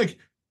 three like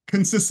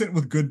consistent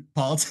with good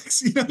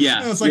politics, And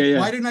yeah, I was yeah, like, yeah.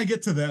 why didn't I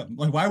get to them?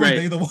 Like, why weren't Right.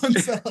 they the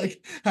ones that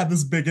like had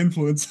this big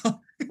influence on,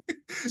 you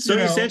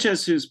Sonia know?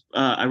 Sanchez, who's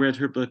I read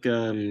her book,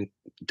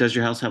 "Does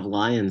Your House Have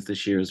Lions?"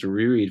 this year as a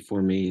reread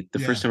for me. The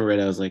first Yeah. time I read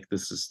it, I was like,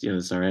 "This is this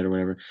is all right" or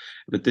whatever.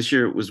 But this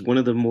year it was one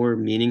of the more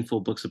meaningful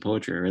books of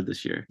poetry I read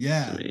this year for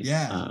Yeah, me.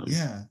 yeah,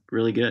 yeah.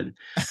 Really good.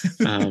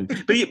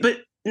 But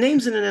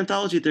names in an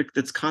anthology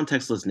that's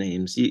contextless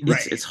names. It's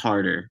Right,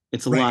 harder.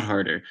 It's a lot right.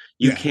 harder.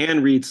 You Yeah.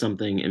 can read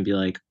something and be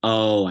like,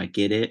 "Oh, I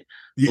get it,"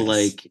 but Yes.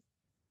 like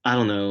I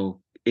don't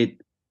know.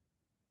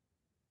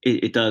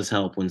 It does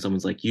help when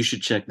someone's like, you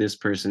should check this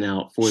person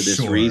out for this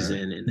Sure.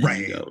 reason, and then you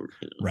Right. go,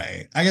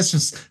 Right. I guess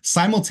just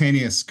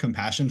simultaneous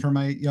compassion for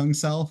my young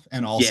self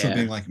and also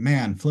being yeah, like,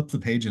 man, flip the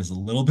pages a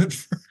little bit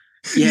for,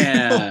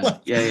 yeah,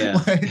 like, yeah,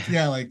 yeah,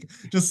 yeah, like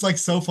just like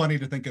so funny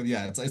to think of.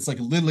 Yeah, it's like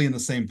literally in the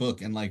same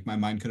book, and like my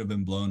mind could have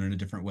been blown in a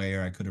different way,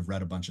 or I could have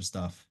read a bunch of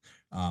stuff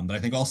that I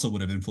think also would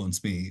have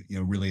influenced me,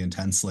 really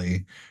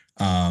intensely.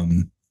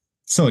 Um,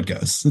 so it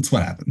goes. It's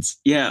what happens.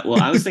 yeah.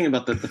 Well, I was thinking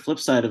about the flip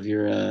side of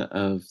your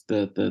of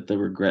the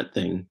regret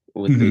thing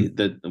with Mhm.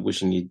 the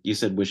wishing you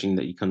said wishing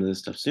that you come to this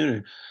stuff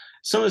sooner.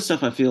 Some of the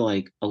stuff I feel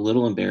like a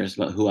little embarrassed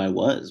about who I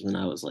was when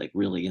I was like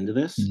really into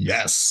this,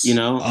 Yes. and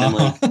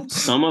like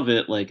some of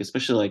it, like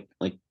especially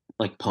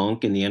like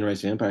Punk and the Anne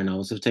Rice vampire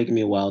novels have taken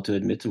me a while to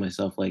admit to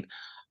myself like,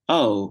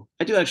 oh,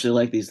 I do actually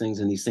like these things,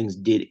 and these things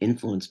did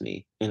influence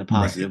me in a Right.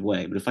 positive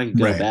way. But if I could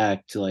go Right.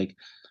 back to like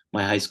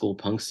my high school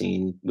punk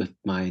scene with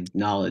my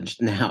knowledge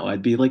now,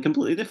 I'd be like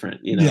completely different.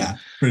 Yeah,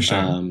 for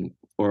sure.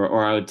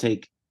 Or I would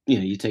take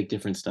you take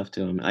different stuff to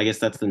them. I guess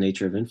that's the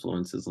nature of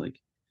influence is like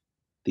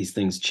these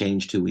things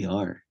changed who we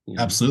are.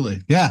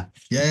 Absolutely. Yeah.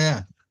 Yeah.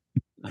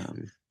 Yeah.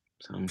 Um,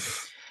 so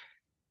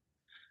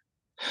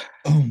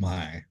Oh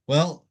my.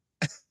 Well,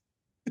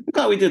 I'm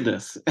glad we did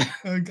this.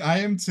 I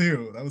am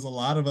too. That was a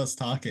lot of us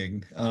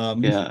talking.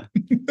 Yeah.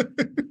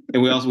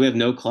 And we have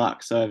no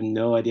clock, so I have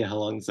no idea how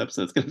long this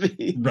episode's gonna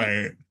be.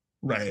 Right.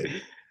 Right.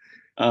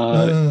 uh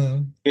Uh,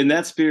 in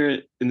the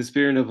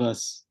spirit of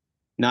us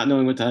not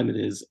knowing what time it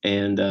is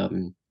and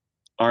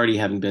already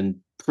having been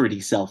pretty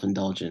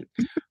self-indulgent,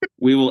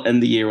 we will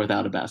end the year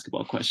without a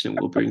basketball question.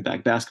 We'll bring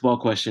back basketball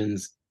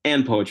questions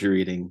and poetry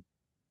reading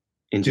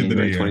in in the new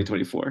January year.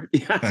 2024.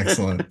 Yeah.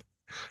 Excellent.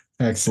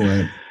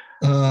 Excellent.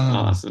 Uh,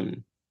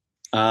 Awesome.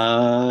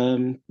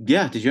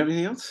 Yeah. Did you have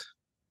anything else?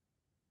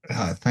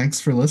 Thanks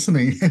for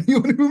listening.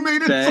 Anyone who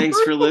made it Thanks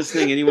through. for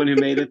listening. Anyone who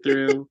made it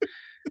through.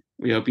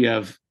 We hope you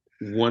have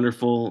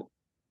wonderful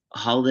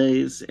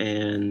holidays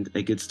and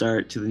a good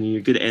start to the new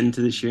year, good end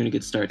to this year and a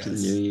good start to the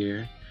new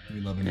year.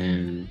 We love it.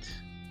 And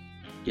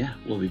yeah,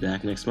 we'll be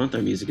back next month.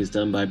 Our music is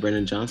done by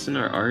Brennan Johnson.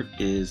 Our art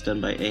is done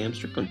by A.M.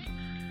 Strickland.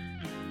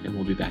 And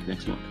we'll be back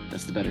next month.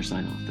 That's the better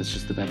sign off. That's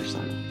just the better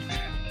sign off.